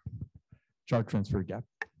larger charge transfer gap.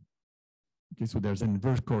 Okay, so there's an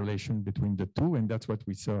inverse correlation between the two, and that's what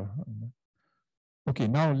we saw. Okay,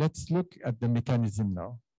 now let's look at the mechanism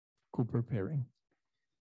now, Cooper pairing.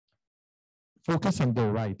 Focus on the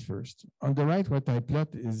right first. On the right, what I plot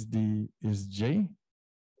is J,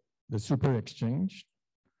 the super exchange,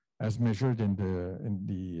 as measured in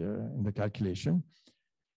the calculation,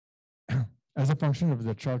 as a function of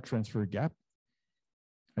the charge transfer gap.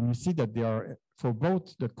 And you see that they are, for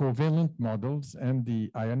both the covalent models and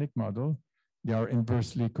the ionic model, they are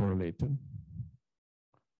inversely correlated.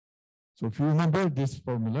 So if you remember this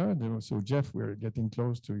formula, so Jeff, we're getting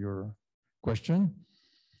close to your question.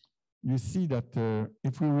 You see that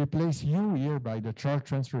if we replace U here by the charge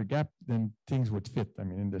transfer gap, then things would fit. I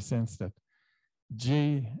mean, in the sense that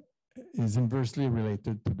J is inversely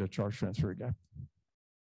related to the charge transfer gap.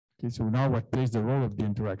 Okay, so now what plays the role of the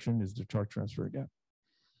interaction is the charge transfer gap.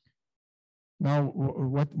 Now,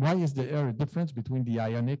 why is there a difference between the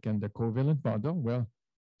ionic and the covalent model? Well,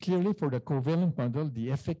 clearly for the covalent model,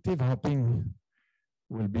 the effective hopping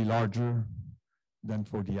will be larger than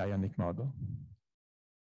for the ionic model.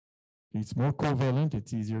 It's more covalent,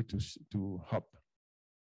 it's easier to hop.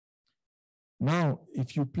 Now,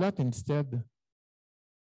 if you plot instead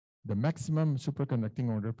the maximum superconducting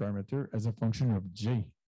order parameter as a function of J.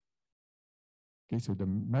 Okay, so the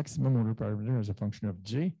maximum order parameter as a function of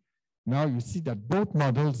J. Now you see that both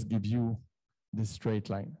models give you this straight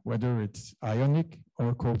line, whether it's ionic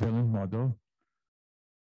or covalent model.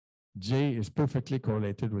 J is perfectly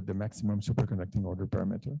correlated with the maximum superconducting order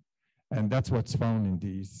parameter. And that's what's found in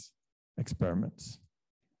these experiments,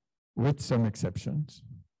 with some exceptions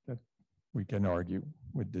that we can argue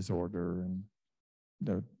with this order,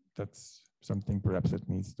 and that's something perhaps that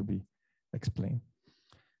needs to be explained.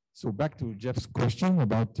 So back to Jeff's question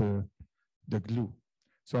about the glue.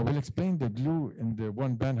 So I will explain the glue in the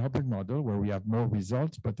one-band Hubbard model where we have more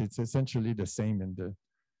results, but it's essentially the same in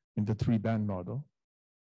the three-band model.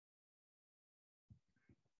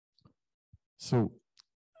 So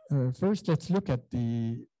first, let's look at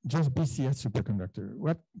the just BCS superconductor.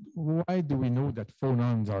 Why do we know that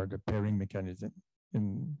phonons are the pairing mechanism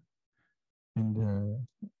in the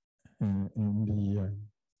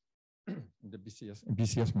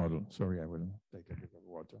BCS model? Sorry, I will take a bit of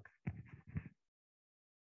water.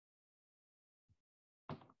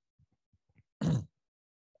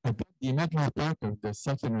 I put the imaginary part of the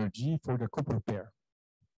self-energy for the Cooper pair.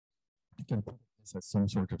 You can put this as some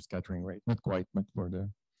sort of scattering rate, not quite, but for the.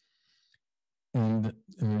 And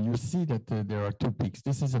you see that there are two peaks.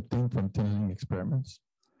 This is obtained from tunneling experiments.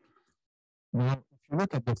 Now, if you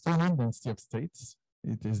look at the phonon density of states,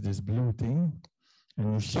 it is this blue thing,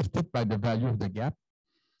 and you shift it by the value of the gap.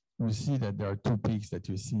 You see that there are two peaks that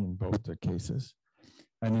you see in both the cases.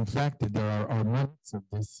 And in fact, there are harmonics of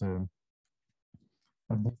these two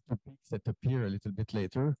peaks that appear a little bit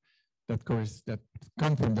later that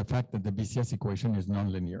come from the fact that the BCS equation is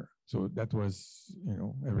nonlinear. So that was,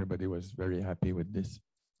 everybody was very happy with this.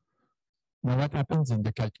 Now what happens in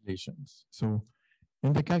the calculations? So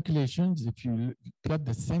in the calculations, if you plot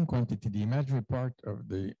the same quantity, the imaginary part of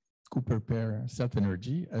the Cooper pair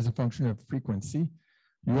self-energy as a function of frequency,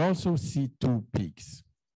 you also see two peaks.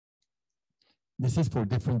 This is for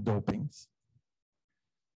different dopings.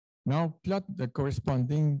 Now plot the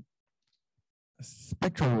corresponding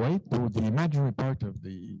spectral weight to the imaginary part of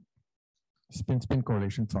the spin-spin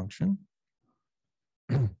correlation function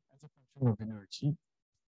as a function of energy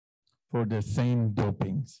for the same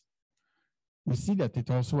dopings. You see that it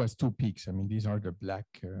also has two peaks. I mean, these are the black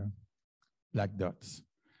dots.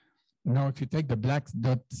 Now, if you take the black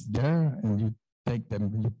dots there and you take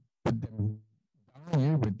them, you put them down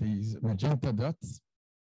here with these magenta dots,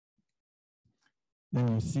 then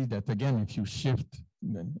you see that again, if you shift,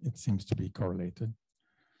 then it seems to be correlated.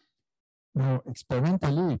 Now,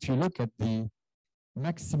 experimentally, if you look at the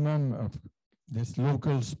maximum of this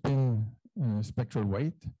local spin spectral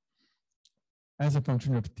weight as a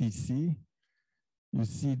function of TC, you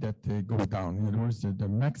see that they go down. In other words, the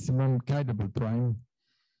maximum chi double prime,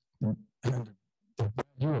 the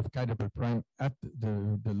value of chi double prime at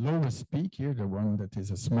the lowest peak here, the one that is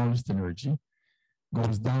the smallest energy,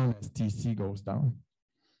 goes down as TC goes down.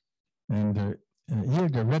 And here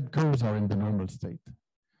the red curves are in the normal state.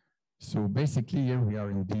 So basically here we are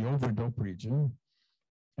in the overdope region,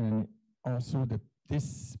 and also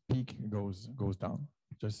this peak goes down,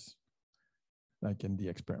 just like in the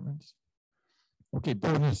experiments. Okay,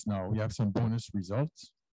 bonus now. We have some bonus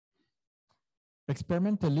results.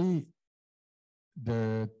 Experimentally,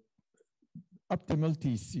 the optimal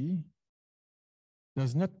TC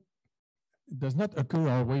does not occur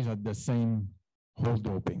always at the same hole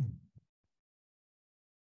doping.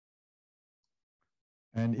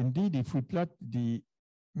 And indeed, if we plot the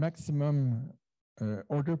maximum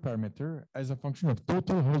order parameter as a function of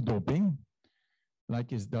total hole doping,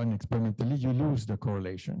 like is done experimentally, you lose the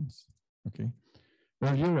correlations. Okay.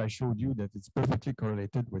 Earlier, I showed you that it's perfectly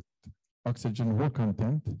correlated with oxygen hole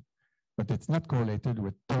content, but it's not correlated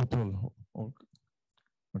with total hole.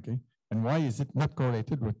 Okay. And why is it not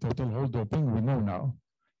correlated with total hole doping? We know now.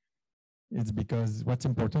 It's because what's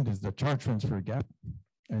important is the charge transfer gap,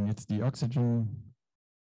 and it's the oxygen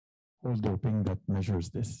hole doping that measures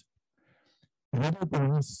this. Another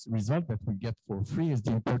bonus result that we get for free is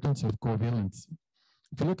the importance of covalency.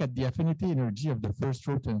 If you look at the affinity energy of the first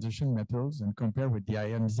row transition metals and compare with the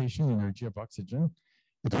ionization energy of oxygen,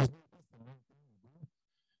 it was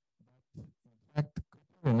in fact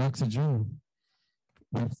copper and oxygen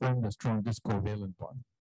will form the strongest covalent bond.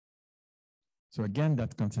 So again,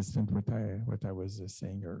 that's consistent with what I was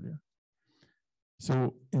saying earlier.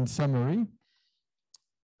 So in summary,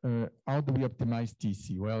 how do we optimize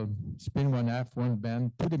TC? Well, spin 1/2, one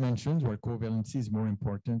band, 2 dimensions where covalency is more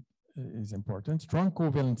important. Strong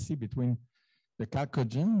covalency between the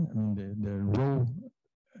chalcogen, I mean the row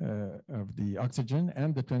of the oxygen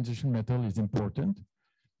and the transition metal is important.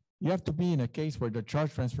 You have to be in a case where the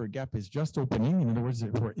charge transfer gap is just opening. In other words,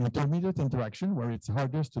 for intermediate interaction where it's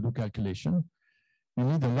hardest to do calculation, you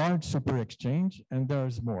need a large super exchange, and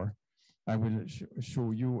there's more. I will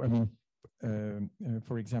show you, I mean,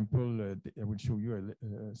 for example, I will show you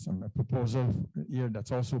some proposal here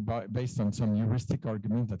that's also based on some heuristic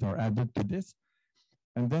arguments that are added to this.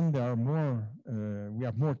 And then there are more, we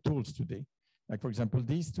have more tools today. Like for example,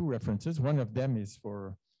 these 2 references, one of them is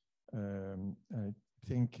for, I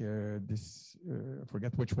think I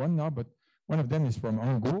forget which one now, but one of them is from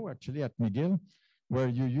Ango, actually at McGill, where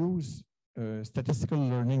you use statistical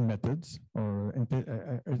learning methods or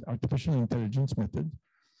artificial intelligence method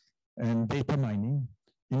and data mining,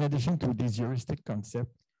 in addition to this heuristic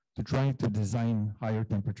concept to try to design higher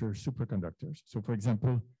temperature superconductors. So for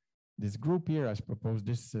example, this group here has proposed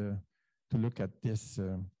this to look at this,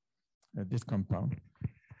 this compound.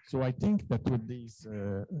 So I think that with these,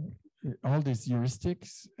 all these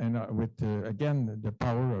heuristics and with, again, the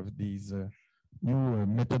power of these new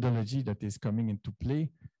methodology that is coming into play,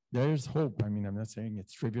 there's hope. I mean, I'm not saying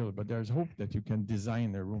it's trivial, but there's hope that you can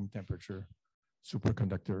design a room temperature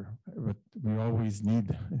superconductor, but we always need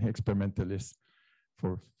experimentalists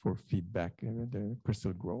for feedback, the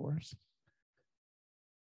crystal growers.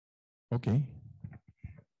 Okay.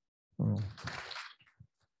 Oh.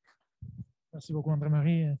 Merci beaucoup,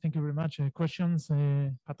 André-Marie. Thank you very much. Questions,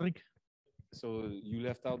 Patrick? So you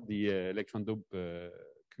left out the electron dope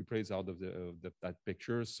cuprates out of that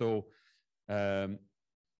picture. So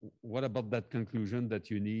what about that conclusion that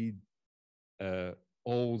you need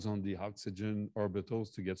holes on the oxygen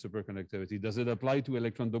orbitals to get superconductivity? Does it apply to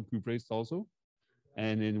electron dope cuprates also?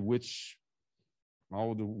 And in which,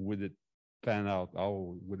 how would it pan out?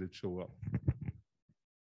 How would it show up?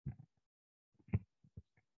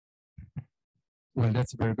 Well,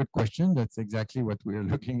 that's a very good question. That's exactly what we're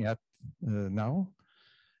looking at now.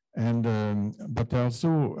 And but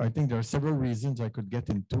also, I think there are several reasons I could get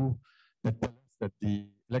into that tell us that the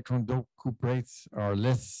electron dope cuprates are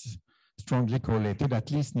less strongly correlated,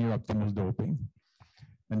 at least near optimal doping.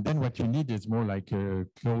 And then what you need is more like a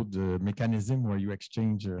closed mechanism where you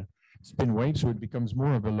exchange spin waves, so it becomes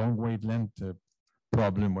more of a long wavelength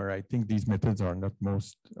problem, where I think these methods are not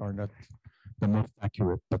the most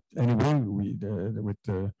accurate. But anyway,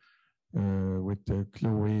 with with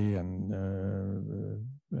Chloe and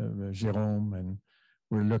Jérôme, and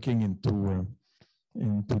we're looking into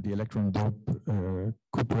the electron dope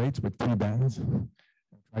cuprates with 3 bands.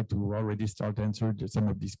 Try to already start answer some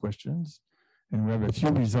of these questions, and we have a few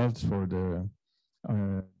results for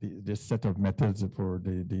this set of methods for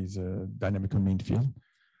these dynamical mean field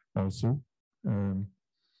also.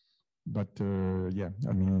 But yeah,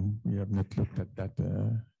 I mean, we have not looked at that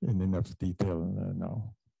in enough detail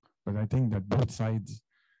now. But I think that both sides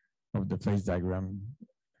of the phase diagram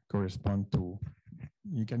correspond to,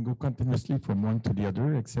 you can go continuously from one to the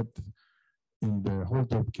other, except in the whole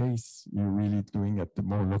dope case, you're really doing at the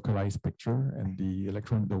more localized picture, and the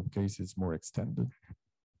electron dope case is more extended.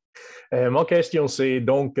 Ma question, c'est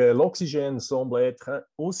donc l'oxygène semble être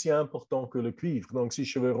aussi important que le cuivre. Donc, si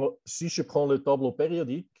je prends le tableau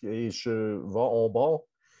périodique et je vais en bas,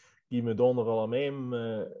 il me donnera la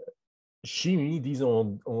même chimie,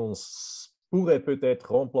 disons, on pourrait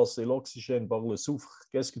peut-être remplacer l'oxygène par le soufre.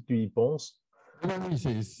 Qu'est-ce que tu y penses? Oui,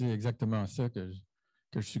 c'est exactement ça que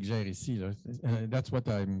je suggère ici. Là. That's what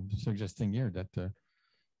I'm suggesting here, that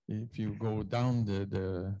if you go down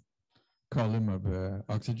the column of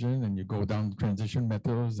oxygen and you go down transition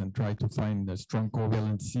metals and try to find a strong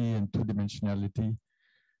covalency and two-dimensionality,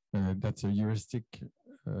 that's a heuristic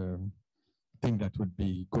thing that would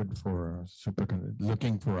be good for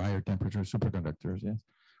looking for higher temperature superconductors. Yes,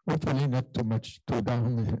 hopefully not too much too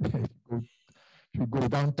down. If you go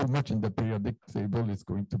down too much in the periodic table, it's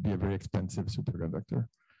going to be a very expensive superconductor.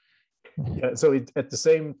 Yeah, so at the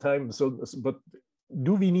same time, but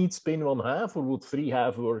do we need spin 1/2, or would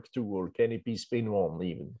 3/2 work too, or can it be spin 1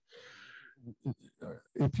 even?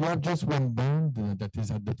 If you have just one band that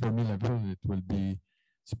is at the Fermi level, it will be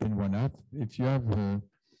spin 1/2. If you have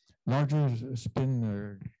larger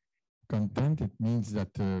spin content, it means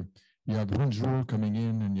that you have 1 joule coming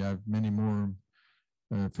in, and you have many more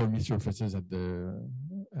Fermi surfaces at the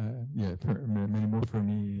many more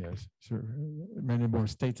Fermi, many more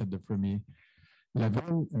states at the Fermi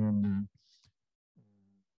level. And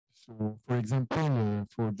so, for example,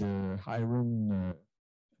 for the iron,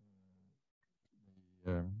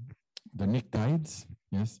 the pnictides,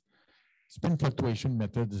 yes, spin fluctuation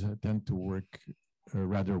methods tend to work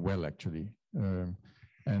rather well, actually.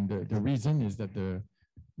 And the reason is that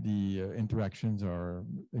the interactions are,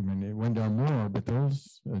 I mean, when there are more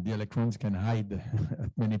orbitals, the electrons can hide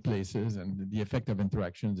at many places, and the effect of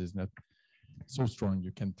interactions is not so strong.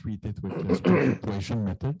 You can treat it with spin fluctuation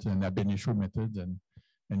methods and ab initio methods, and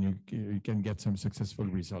you can get some successful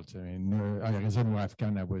results. I mean, Arizona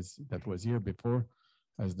Afghan that was here before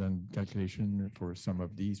has done calculation for some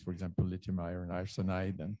of these, for example, lithium iron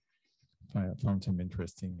arsenide, and found some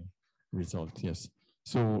interesting results. Yes,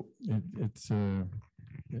 so it's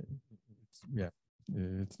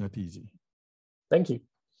not easy. Thank you.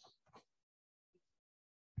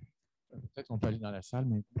 Peut-être qu'on peut aller dans la salle,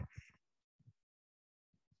 mais.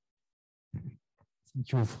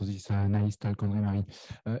 Thank you for this nice talk, André-Marie.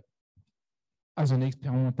 As an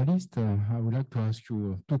experimentalist, I would like to ask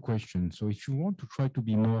you 2 questions. So if you want to try to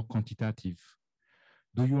be more quantitative,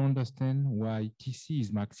 do you understand why TC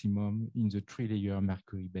is maximum in the 3-layer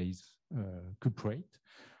mercury-based cuprate?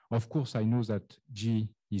 Of course, I know that G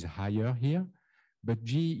is higher here, but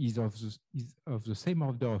G is of the same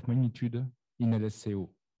order of magnitude in LSCO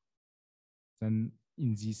than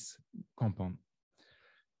in this compound.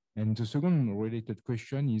 And the second related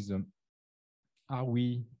question is, are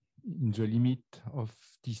we in the limit of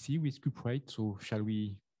TC with cuprate? So shall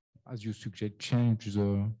we, as you suggest, change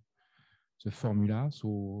the formula?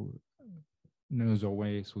 So in another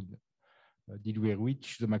way, so did we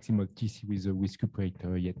reach the maximum TC with cuprate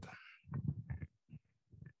yet?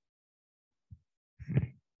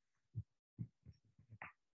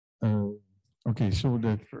 Okay, so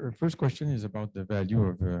the first question is about the value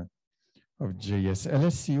of JS.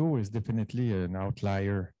 LSCO is definitely an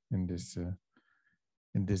outlier in this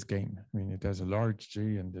game. I mean, it has a large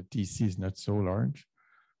J, and the TC is not so large,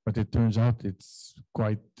 but it turns out it's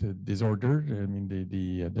quite disordered. I mean,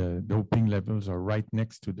 the doping levels are right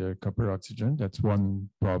next to the copper oxygen. That's one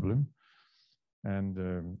problem. And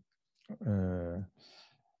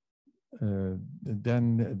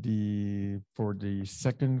then for the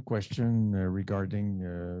second question regarding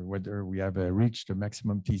whether we have reached the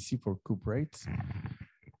maximum TC for cuprates,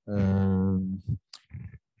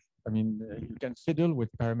 I mean, you can fiddle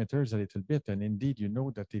with parameters a little bit, and indeed, you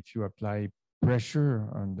know that if you apply pressure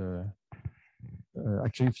on the,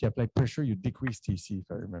 actually, if you apply pressure, you decrease TC,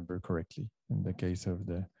 if I remember correctly, in the case of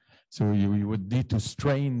the, so you would need to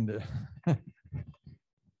strain the,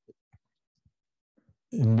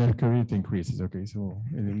 In mercury, it increases. Okay, so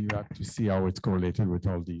you have to see how it's correlated with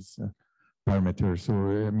all these parameters. So,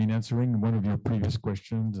 I mean, answering one of your previous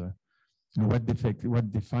questions, what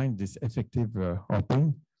defines this effective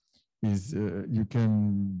hopping is you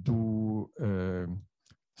can do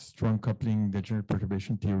strong coupling degenerate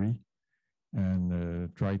perturbation theory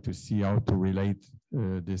and try to see how to relate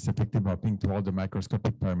this effective hopping to all the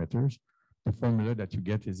microscopic parameters. The formula that you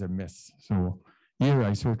get is a mess. So here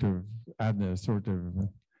I sort of add a sort of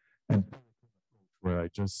where I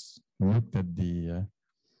just looked at the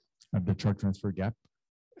charge transfer gap,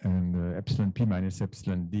 and epsilon p minus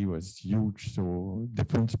epsilon d was huge. So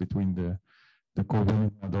difference between the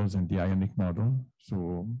covalent models and the ionic model.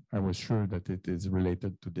 So I was sure that it is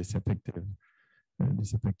related to this effective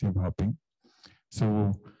hopping.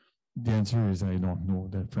 So the answer is I don't know.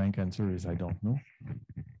 The frank answer is I don't know.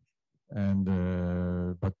 And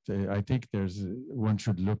but I think one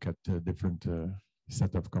should look at a different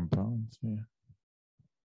set of compounds.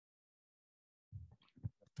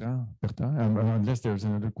 Yeah. Bertrand, unless there's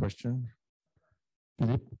another question.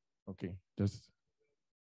 Philippe? Okay, just.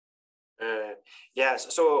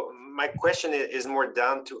 Yes, so my question is more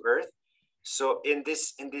down to earth. So in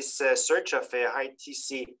this search of a high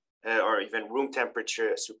TC or even room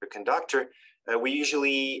temperature superconductor, we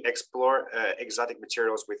usually explore exotic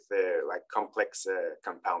materials with like complex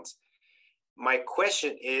compounds. My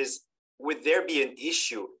question is, would there be an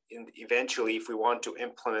issue eventually if we want to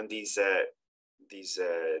implement these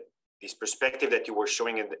perspective that you were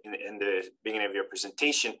showing in the beginning of your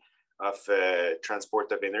presentation of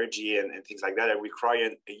transport of energy and things like that require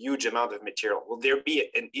a huge amount of material? Will there be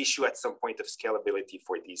an issue at some point of scalability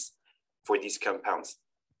for these compounds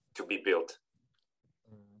to be built?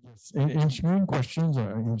 Yes, engineering questions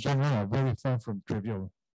in general are very far from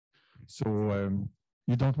trivial. So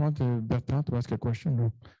you don't want Bertrand to ask a question?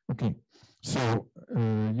 No? Okay. So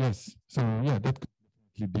yes. So yeah, that could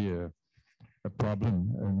definitely be a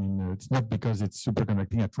problem. I mean, it's not because it's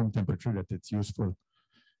superconducting at room temperature that it's useful.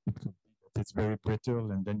 It could be that it's very brittle,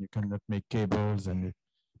 and then you cannot make cables, and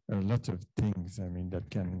lots of things. I mean, that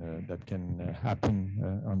can happen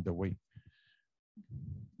on the way.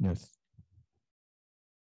 Yes.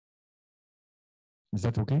 Is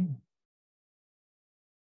that okay?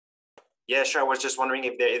 Yeah, sure. I was just wondering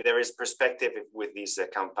if there is perspective with these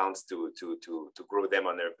compounds to grow them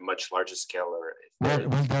on a much larger scale, or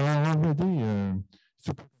well, there are already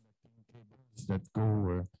superconducting cables that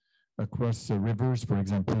go across rivers, for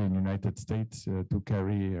example, in the United States to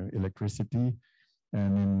carry electricity,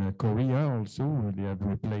 and in Korea also they have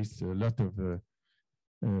replaced a lot of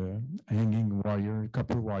hanging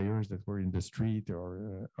copper wires that were in the street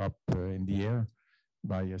or up in the air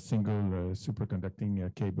by a single superconducting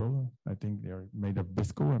cable. I think they're made of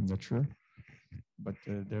visco, I'm not sure. But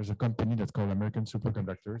there's a company that's called American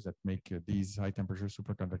Superconductors that make these high temperature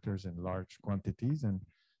superconductors in large quantities, and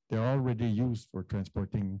they're already used for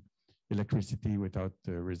transporting electricity without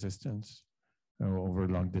resistance over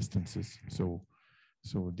long distances. So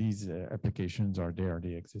these applications are there,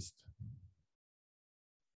 they exist.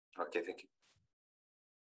 Okay, thank you.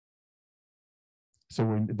 So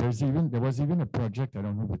there was even a project, I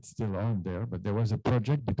don't know if it's still on there, but there was a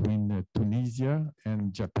project between Tunisia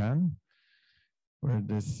and Japan, where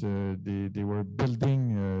they were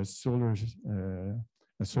building a solar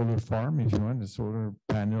farm, if you want, the solar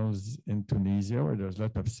panels in Tunisia, where there's a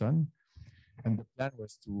lot of sun. And the plan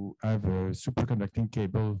was to have a superconducting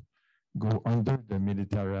cable go under the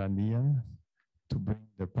Mediterranean to bring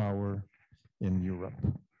the power in Europe.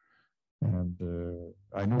 And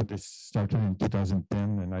I know this started in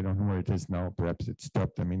 2010, and I don't know where it is now. Perhaps it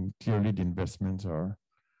stopped. I mean, clearly the investments are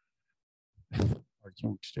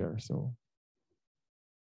huge there. So,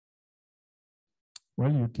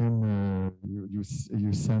 well, you can you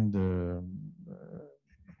send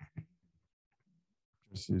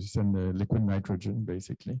liquid nitrogen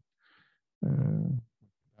basically,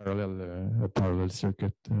 a parallel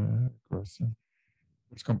circuit across.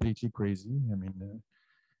 It's completely crazy. I mean.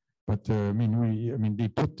 But I mean, they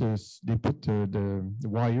put the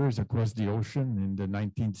wires across the ocean in the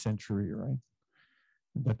 19th century, right?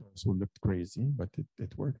 That also looked crazy, but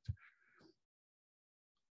it worked.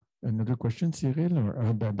 Another question, Cyril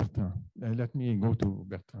or Bertrand? Let me go to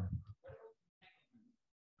Bertrand.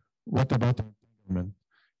 What about entanglement?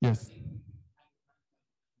 Yes.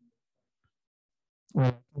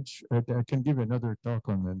 Well, I can give another talk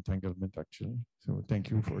on entanglement, actually. So thank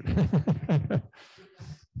you for that.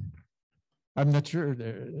 I'm not sure.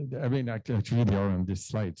 I mean, actually, they are on this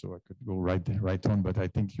slide, so I could go right on. But I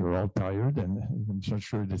think you're all tired, and I'm not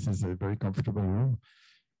sure this is a very comfortable room.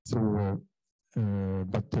 So,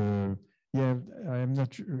 but Yeah, I'm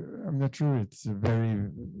not sure. I'm not sure it's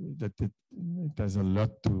that it has a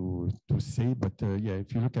lot to say, but yeah,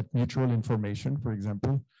 if you look at mutual information, for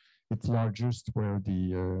example, it's largest where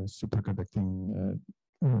the superconducting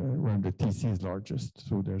where the TC is largest.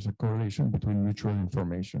 So there's a correlation between mutual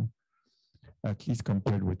information, at least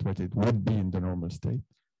compared with what it would be in the normal state.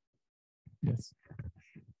 Yes.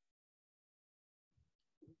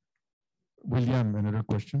 William, another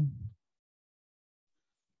question?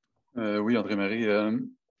 Oui, André-Marie.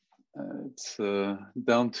 It's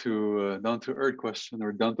down to earth question,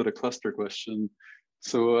 or down to the cluster question.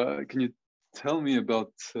 So can you tell me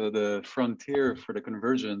about the frontier for the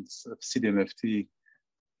convergence of CDMFT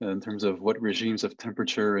in terms of what regimes of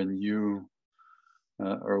temperature and U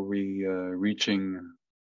are we reaching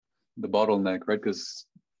the bottleneck, right? Because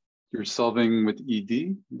you're solving with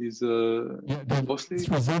ED, these mostly? These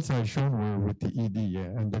results I showed were with the ED,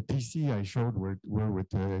 yeah, and the TC I showed were with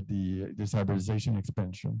the destabilization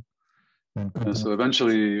expansion. And so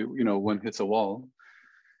eventually, you know, one hits a wall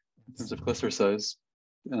in terms of cluster size.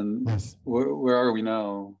 And yes. Where are we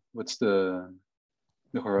now? What's the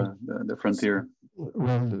frontier?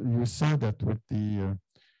 Well, you saw that with the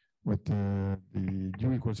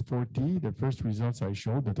U equals 4T, the first results I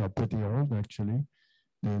showed that are pretty old actually.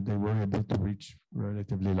 They were able to reach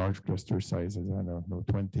relatively large cluster sizes. I don't know,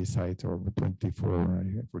 20 sites or 24.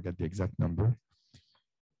 I forget the exact number.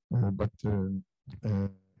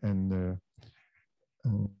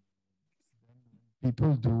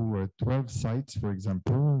 People do 12 sites, for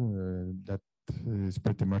example. That is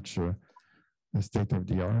pretty much the state of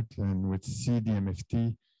the art. And with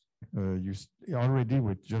CDMFT, you already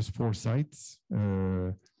with just 4 sites.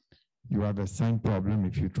 You have a sign problem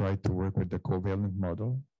if you try to work with the covalent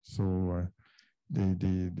model. So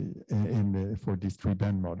for this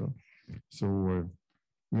 3-band model. So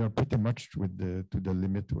we are pretty much with to the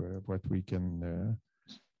limit of what we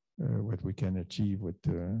can achieve with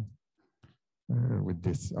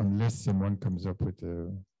this, unless someone comes up with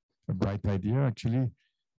a bright idea. Actually,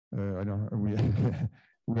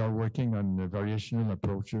 we are working on variational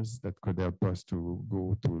approaches that could help us to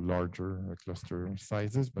go to larger cluster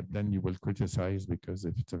sizes, but then you will criticize because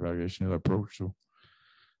if it's a variational approach,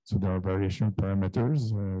 so there are variational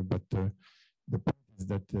parameters, but the point is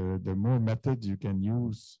that the more methods you can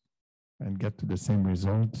use and get to the same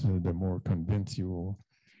result, the more convinced you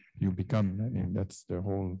become. I mean, that's the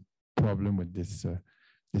whole problem with this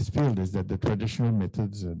field, is that the traditional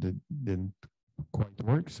methods didn't quite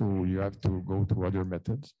work, so you have to go to other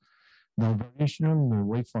methods. Now, variational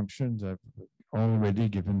wave functions have already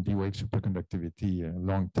given D-wave superconductivity a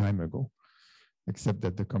long time ago, except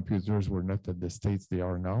that the computers were not at the states they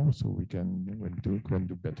are now, so we can do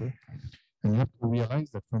better. And you have to realize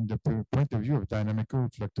that from the point of view of dynamical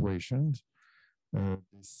fluctuations,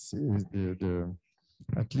 this is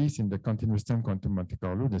at least in the continuous time quantum Monte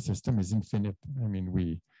Carlo, the system is infinite. I mean,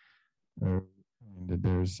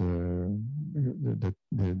 there's the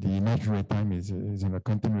imaginary time is on a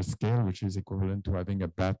continuous scale, which is equivalent to having a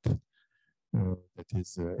bat that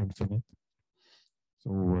is infinite. So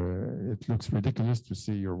it looks ridiculous to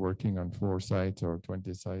see you're working on 4 sites or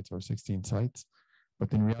 20 sites or 16 sites,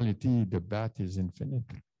 but in reality, the bat is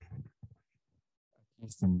infinite, at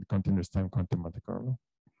least in continuous time quantum Monte Carlo,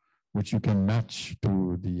 which you can match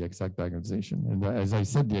to the exact diagonalization. And as I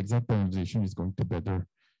said, the exact diagonalization is going to better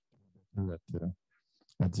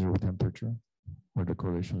at 0 temperature, where the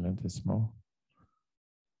correlation length is small.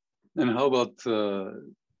 And how about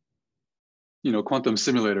quantum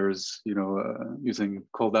simulators? Using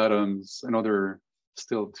cold atoms. I know they're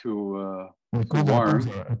still too warm.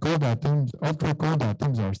 Cold atoms, ultra cold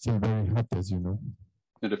atoms are still very hot, as you know.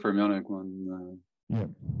 Yeah, the fermionic one. Yeah.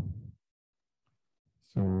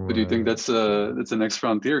 So, but do you think that's the next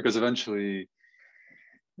frontier? Because eventually,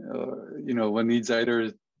 one needs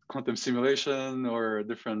either quantum simulation or a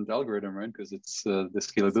different algorithm, right? Because it's the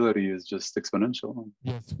scalability is just exponential.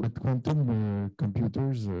 Yes, with quantum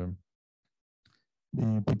computers,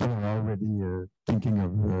 the people are already thinking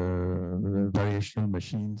of variational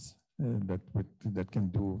machines that can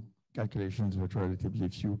do calculations with relatively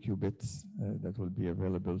few qubits that will be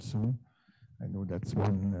available soon. I know that's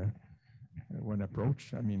one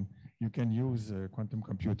approach. I mean, you can use a quantum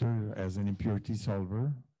computer as an impurity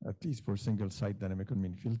solver, at least for single site dynamical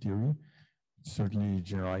mean field theory. It's certainly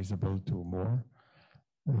generalizable to more.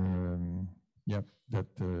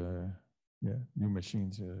 New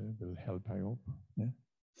machines will help, I hope. Yeah.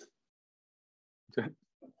 Okay.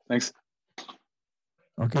 Thanks.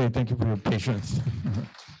 Okay, thank you for your patience.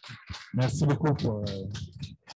 Merci beaucoup pour